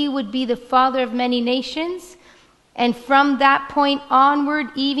that he would be the father of many nations. And from that point onward,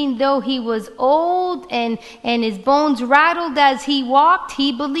 even though he was old and his bones rattled as he walked,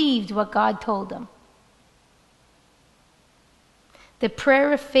 he believed what God told him. The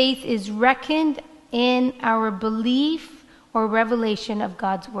prayer of faith is reckoned in our belief or revelation of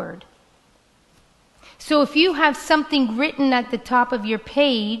God's word. So if you have something written at the top of your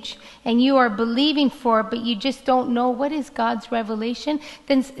page and you are believing for it, but you just don't know what is God's revelation,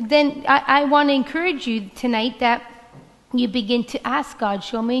 then I want to encourage you tonight that you begin to ask God,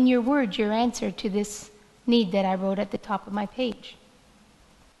 show me in your word your answer to this need that I wrote at the top of my page.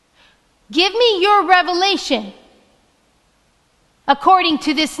 Give me your revelation according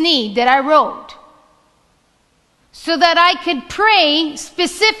to this need that I wrote, so that I could pray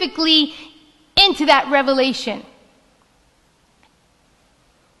specifically into that revelation.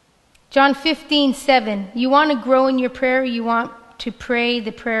 John 15:7. You want to grow in your prayer? You want to pray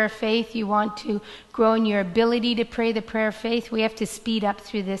the prayer of faith? You want to grow in your ability to pray the prayer of faith? We have to speed up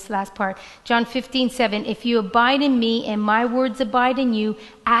through this last part. John 15:7. If you abide in me and my words abide in you,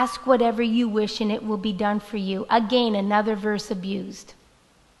 ask whatever you wish and it will be done for you. Again, another verse abused.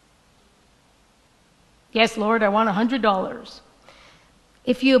 Yes, Lord, I want $100.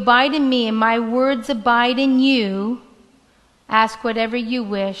 If you abide in me and my words abide in you, ask whatever you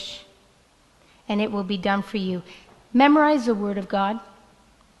wish and it will be done for you. Memorize the word of God.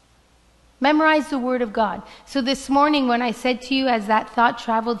 Memorize the word of God. So this morning when I said to you, as that thought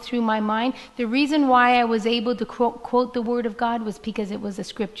traveled through my mind, the reason why I was able to quote the word of God was because it was a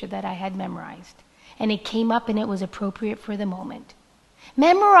scripture that I had memorized. And it came up and it was appropriate for the moment.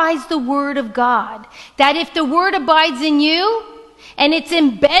 Memorize the word of God. That if the word abides in you, and it's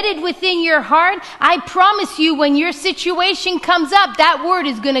embedded within your heart, I promise you when your situation comes up, that word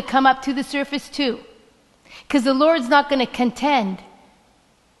is going to come up to the surface too. Because the Lord's not going to contend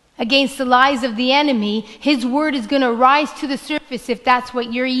against the lies of the enemy. His word is going to rise to the surface if that's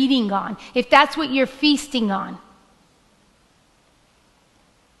what you're eating on, if that's what you're feasting on.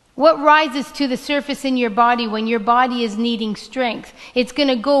 What rises to the surface in your body when your body is needing strength? It's going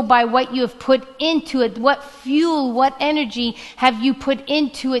to go by what you have put into it. What fuel, what energy have you put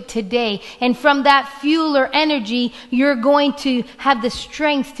into it today? And from that fuel or energy, you're going to have the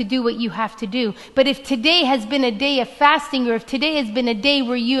strength to do what you have to do. But if today has been a day of fasting, or if today has been a day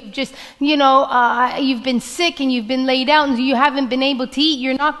where you have just, you've been sick and you've been laid out and you haven't been able to eat,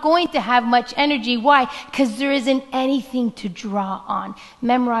 you're not going to have much energy. Why? Because there isn't anything to draw on.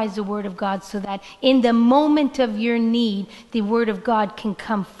 Memorize the word of God so that in the moment of your need, the word of God can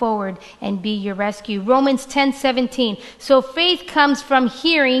come forward and be your rescue. Romans 10:17. So faith comes from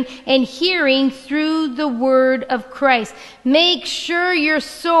hearing, and hearing through the word of Christ. Make sure your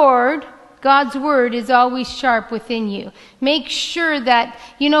sword, God's word, is always sharp within you. Make sure that,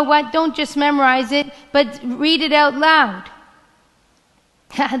 don't just memorize it, but read it out loud.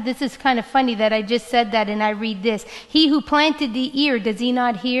 This is kind of funny that I just said that and I read this. He who planted the ear, does he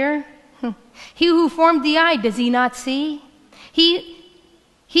not hear? He who formed the eye, does he not see? He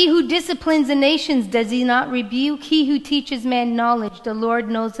who disciplines the nations, does he not rebuke? He who teaches man knowledge, the Lord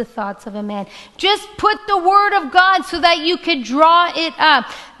knows the thoughts of a man. Just put the word of God so that you could draw it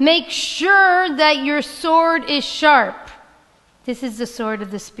up. Make sure that your sword is sharp. This is the sword of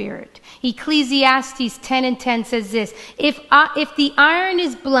the Spirit. Ecclesiastes 10:10 says this: If the iron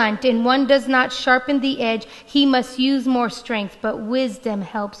is blunt and one does not sharpen the edge, he must use more strength, but wisdom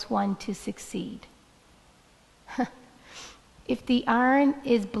helps one to succeed. If the iron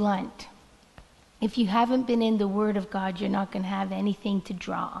is blunt, if you haven't been in the Word of God, you're not going to have anything to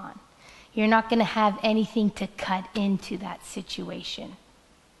draw on. You're not going to have anything to cut into that situation.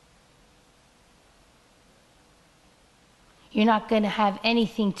 You're not going to have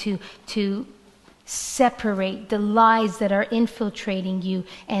anything to separate the lies that are infiltrating you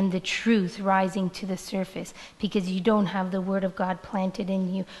and the truth rising to the surface, because you don't have the Word of God planted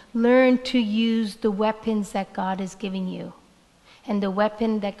in you. Learn to use the weapons that God is giving you. And the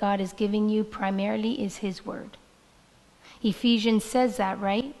weapon that God is giving you primarily is His Word. Ephesians says that,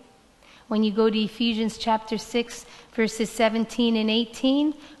 right? When you go to Ephesians chapter 6, verses 17 and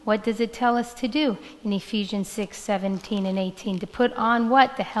 18, what does it tell us to do? In Ephesians 6, 17 and 18, to put on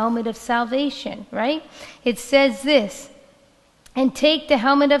what? The helmet of salvation, right? It says this: and take the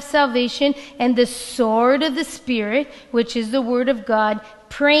helmet of salvation and the sword of the Spirit, which is the word of God,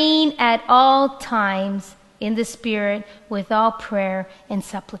 praying at all times in the Spirit with all prayer and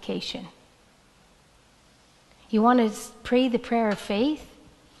supplication. You want to pray the prayer of faith?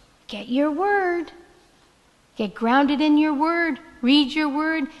 Get your word. Get grounded in your word. Read your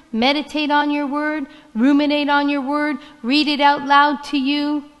word. Meditate on your word. Ruminate on your word. Read it out loud to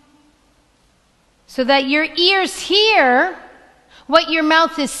you, so that your ears hear what your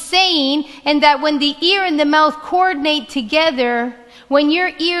mouth is saying, and that when the ear and the mouth coordinate together, when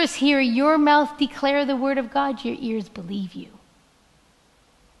your ears hear your mouth declare the word of God, your ears believe you.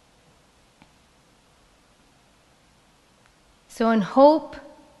 So in hope,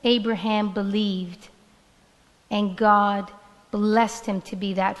 Abraham believed, and God blessed him to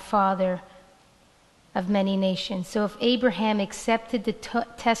be that father of many nations. So if Abraham accepted the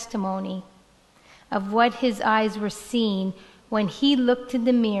testimony of what his eyes were seeing when he looked in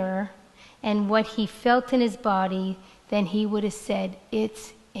the mirror and what he felt in his body, then he would have said,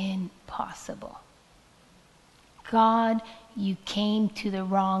 it's impossible. God, you came to the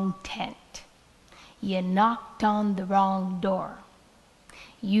wrong tent. You knocked on the wrong door.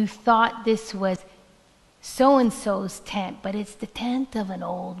 You thought this was so-and-so's tent, but it's the tent of an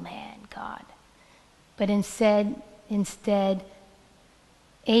old man, God. But instead,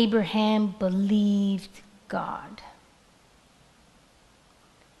 Abraham believed God.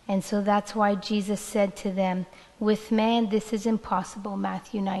 And so that's why Jesus said to them, with man this is impossible,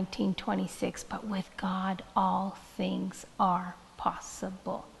 Matthew 19:26, but with God all things are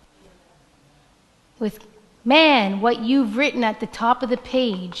possible. With man, what you've written at the top of the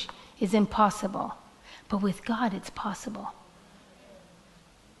page is impossible. But with God, it's possible.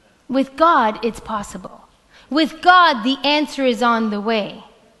 With God, it's possible. With God, the answer is on the way.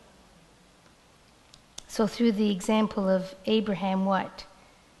 So through the example of Abraham, what?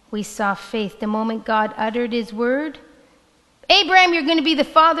 We saw faith. The moment God uttered his word, Abraham, you're going to be the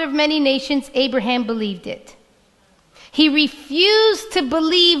father of many nations, Abraham believed it. He refused to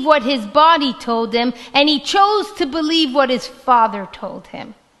believe what his body told him, and he chose to believe what his Father told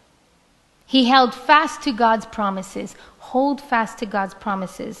him. He held fast to God's promises. Hold fast to God's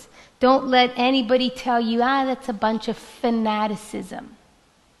promises. Don't let anybody tell you, that's a bunch of fanaticism.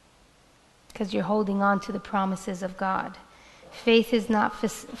 Because you're holding on to the promises of God. Faith is not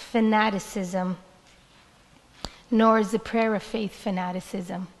fanaticism, nor is the prayer of faith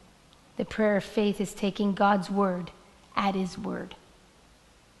fanaticism. The prayer of faith is taking God's word at his word.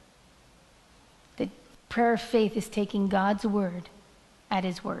 The prayer of faith is taking God's word at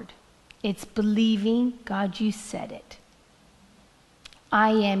his word. It's believing, God, you said it.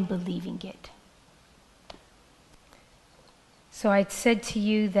 I am believing it. So I said to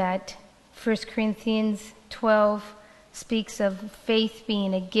you that 1 Corinthians 12 speaks of faith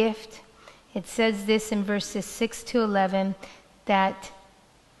being a gift. It says this in verses 6 to 11 that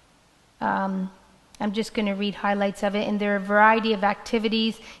I'm just going to read highlights of it. And there are a variety of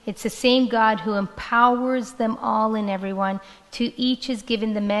activities. It's the same God who empowers them all and everyone. To each is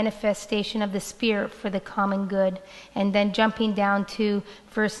given the manifestation of the Spirit for the common good. And then jumping down to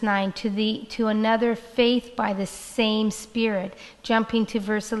verse 9, to another faith by the same Spirit. Jumping to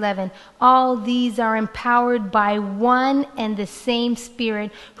verse 11, all these are empowered by one and the same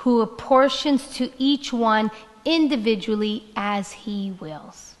Spirit, who apportions to each one individually as he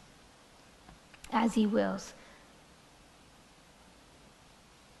wills. As he wills.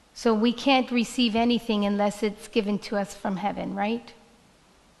 So we can't receive anything unless it's given to us from heaven, right?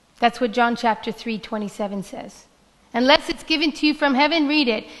 That's what John chapter 3:27 says. Unless it's given to you from heaven, read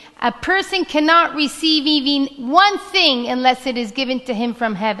it. A person cannot receive even one thing unless it is given to him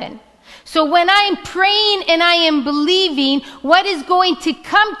from heaven. So when I'm praying and I am believing, what is going to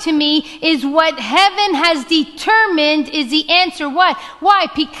come to me is what heaven has determined is the answer. What? Why?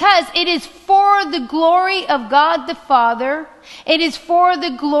 Because it is for the glory of God the Father. It is for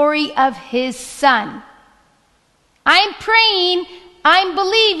the glory of his Son. I'm praying, I'm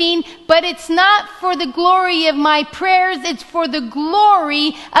believing, but it's not for the glory of my prayers. It's for the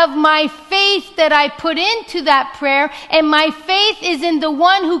glory of my faith that I put into that prayer. And my faith is in the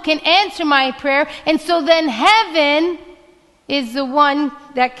one who can answer my prayer. And so then heaven is the one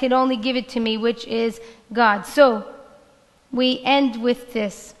that can only give it to me, which is God. So we end with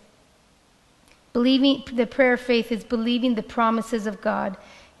this. Believing, the prayer of faith is believing the promises of God.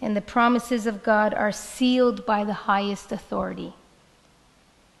 And the promises of God are sealed by the highest authority.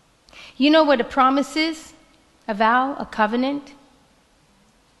 You know what a promise is? A vow, a covenant?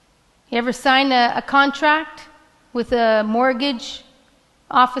 You ever sign a contract with a mortgage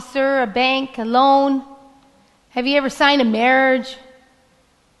officer, a bank, a loan? Have you ever signed a marriage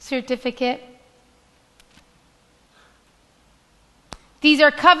certificate? These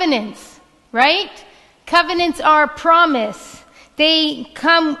are covenants, right? Covenants are a promise. They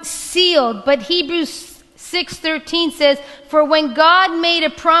come sealed, but Hebrews 6:13 says, for when God made a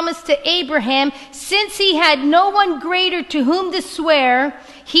promise to Abraham, since he had no one greater to whom to swear,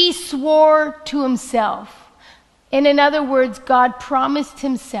 he swore to himself. And in other words, God promised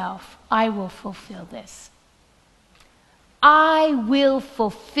himself, I will fulfill this. I will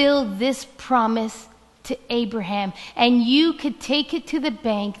fulfill this promise to Abraham. And you could take it to the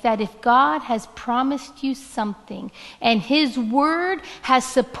bank that if God has promised you something and his word has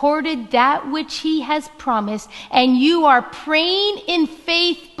supported that which he has promised, and you are praying in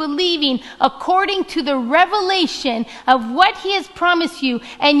faith, believing according to the revelation of what he has promised you,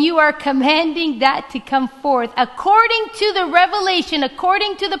 and you are commanding that to come forth according to the revelation,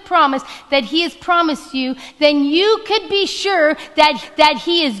 according to the promise that he has promised you, then you could be sure that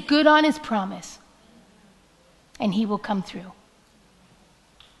he is good on his promise. And he will come through.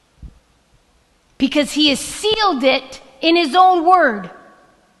 Because he has sealed it in his own word.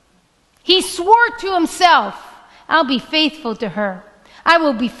 He swore to himself, I'll be faithful to her. I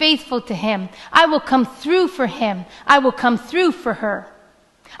will be faithful to him. I will come through for him. I will come through for her.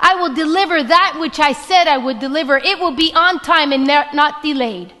 I will deliver that which I said I would deliver. It will be on time and not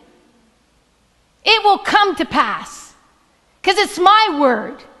delayed. It will come to pass. Because it's my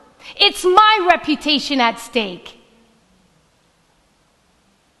word. It's my reputation at stake.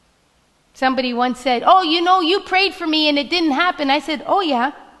 Somebody once said, oh, you know, you prayed for me and it didn't happen. I said, oh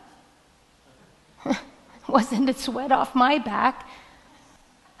yeah. Wasn't the sweat off my back?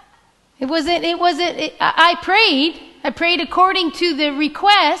 I prayed according to the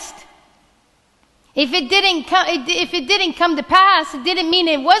request. If it didn't come to pass, it didn't mean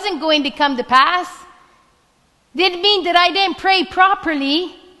it wasn't going to come to pass. Didn't mean that I didn't pray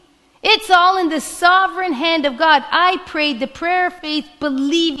properly. It's all in the sovereign hand of God. I prayed the prayer of faith,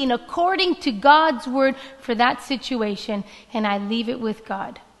 believing according to God's word for that situation, and I leave it with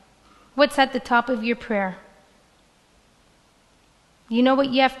God. What's at the top of your prayer? You know what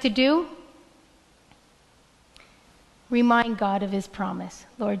you have to do? Remind God of his promise.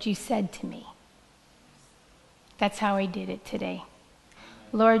 Lord, you said to me. That's how I did it today.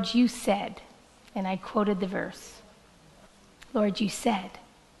 Lord, you said, and I quoted the verse. Lord, you said.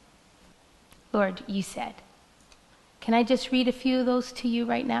 Lord, you said. Can I just read a few of those to you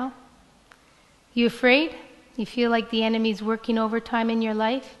right now? You afraid? You feel like the enemy's working overtime in your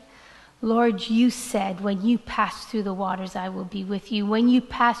life? Lord, you said, when you pass through the waters, I will be with you. When you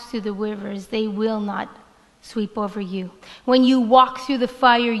pass through the rivers, they will not sweep over you. When you walk through the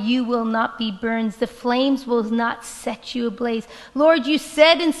fire, you will not be burned. The flames will not set you ablaze. Lord, you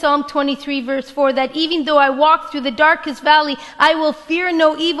said in Psalm 23 verse 4 that even though I walk through the darkest valley, I will fear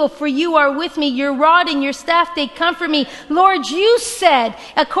no evil, for you are with me. Your rod and your staff, they comfort me. Lord, you said,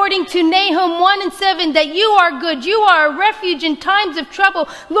 according to Nahum 1:7, that you are good. You are a refuge in times of trouble.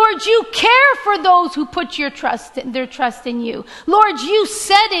 Lord, you care for those who put their trust in you. Lord, you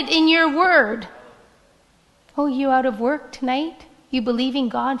said it in your word. Oh, you out of work tonight? You believing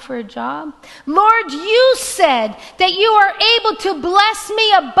God for a job? Lord, you said that you are able to bless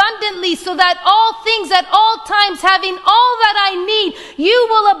me abundantly so that all things at all times, having all that I need, you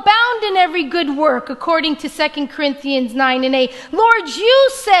will abound in every good work, according to 2 Corinthians 9:8. Lord, you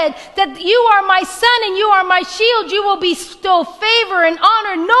said that you are my son and you are my shield. You will bestow favor and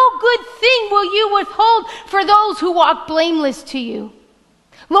honor. No good thing will you withhold for those who walk blameless to you.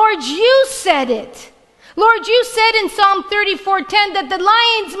 Lord, you said it. Lord, you said in Psalm 34:10 that the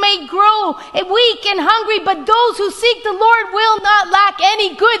lions may grow weak and hungry, but those who seek the Lord will not lack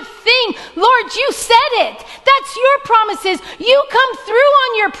any good thing. Lord, you said it. That's your promises. You come through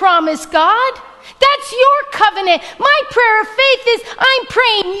on your promise, God. That's your covenant. My prayer of faith is I'm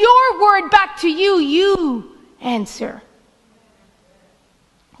praying your word back to you. You answer.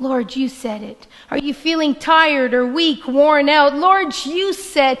 Lord, you said it. Are you feeling tired or weak, worn out? Lord, you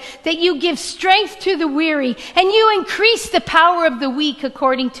said that you give strength to the weary and you increase the power of the weak,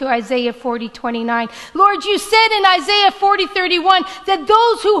 according to Isaiah 40:29. Lord, you said in Isaiah 40:31 that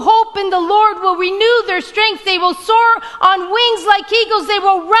those who hope in the Lord will renew their strength. They will soar on wings like eagles. They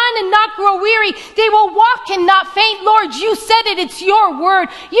will run and not grow weary. They will walk and not faint. Lord, you said it. It's your word.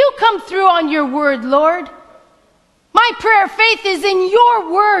 You come through on your word, Lord. My prayer of faith is in your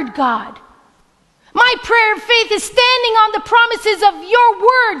word, God. My prayer of faith is standing on the promises of your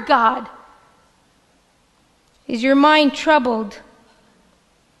word, God. Is your mind troubled?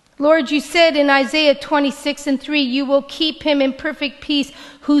 Lord, you said in Isaiah 26:3, you will keep him in perfect peace,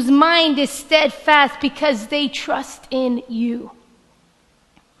 whose mind is steadfast because they trust in you.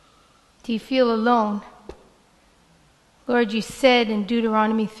 Do you feel alone? Lord, you said in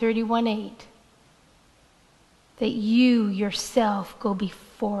Deuteronomy 31:8, that you yourself go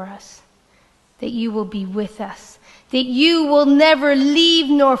before us, that you will be with us, that you will never leave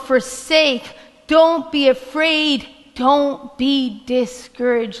nor forsake. Don't be afraid. Don't be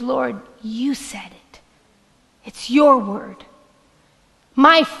discouraged. Lord, you said it. It's your word.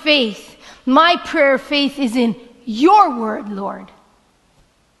 My faith, my prayer of faith is in your word, Lord.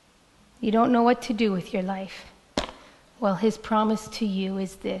 You don't know what to do with your life. Well, his promise to you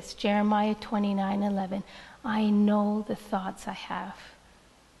is this, Jeremiah 29:11. I know the thoughts I have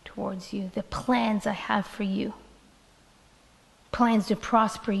towards you, the plans I have for you. Plans to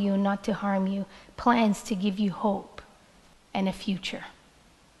prosper you, not to harm you. Plans to give you hope and a future.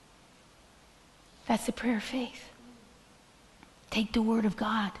 That's the prayer of faith. Take the word of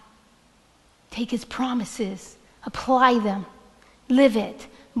God. Take his promises. Apply them. Live it.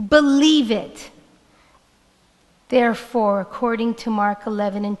 Believe it. Therefore, according to Mark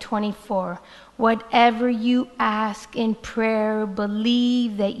 11:24, whatever you ask in prayer,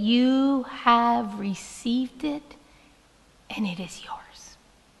 believe that you have received it and it is yours.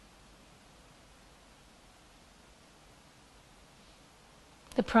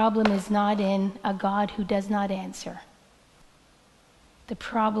 The problem is not in a God who does not answer. The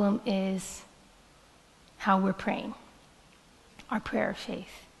problem is how we're praying, our prayer of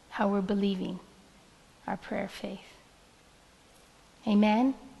faith, how we're believing, our prayer of faith.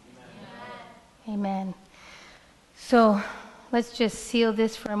 Amen? Amen. So let's just seal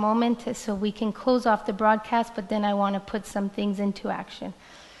this for a moment so we can close off the broadcast, but then I want to put some things into action.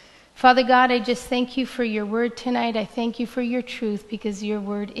 Father God, I just thank you for your word tonight. I thank you for your truth because your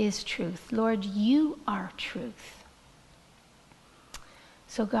word is truth. Lord, you are truth.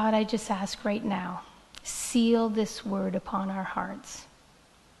 So God, I just ask right now, seal this word upon our hearts.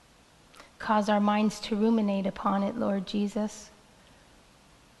 Cause our minds to ruminate upon it, Lord Jesus.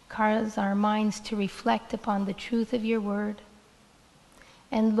 Cause our minds to reflect upon the truth of your word.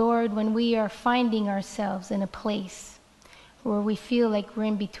 And Lord, when we are finding ourselves in a place where we feel like we're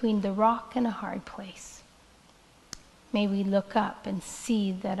in between the rock and a hard place, may we look up and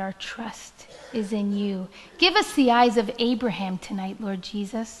see that our trust is in you. Give us the eyes of Abraham tonight, Lord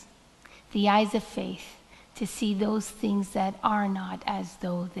Jesus, the eyes of faith, to see those things that are not as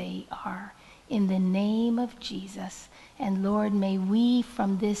though they are. In the name of Jesus. And Lord, may we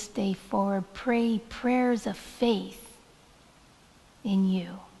from this day forward pray prayers of faith in you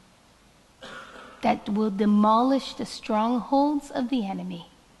that will demolish the strongholds of the enemy,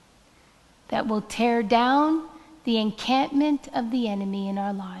 that will tear down the encampment of the enemy in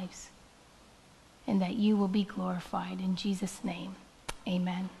our lives, and that you will be glorified. In Jesus' name,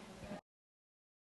 amen.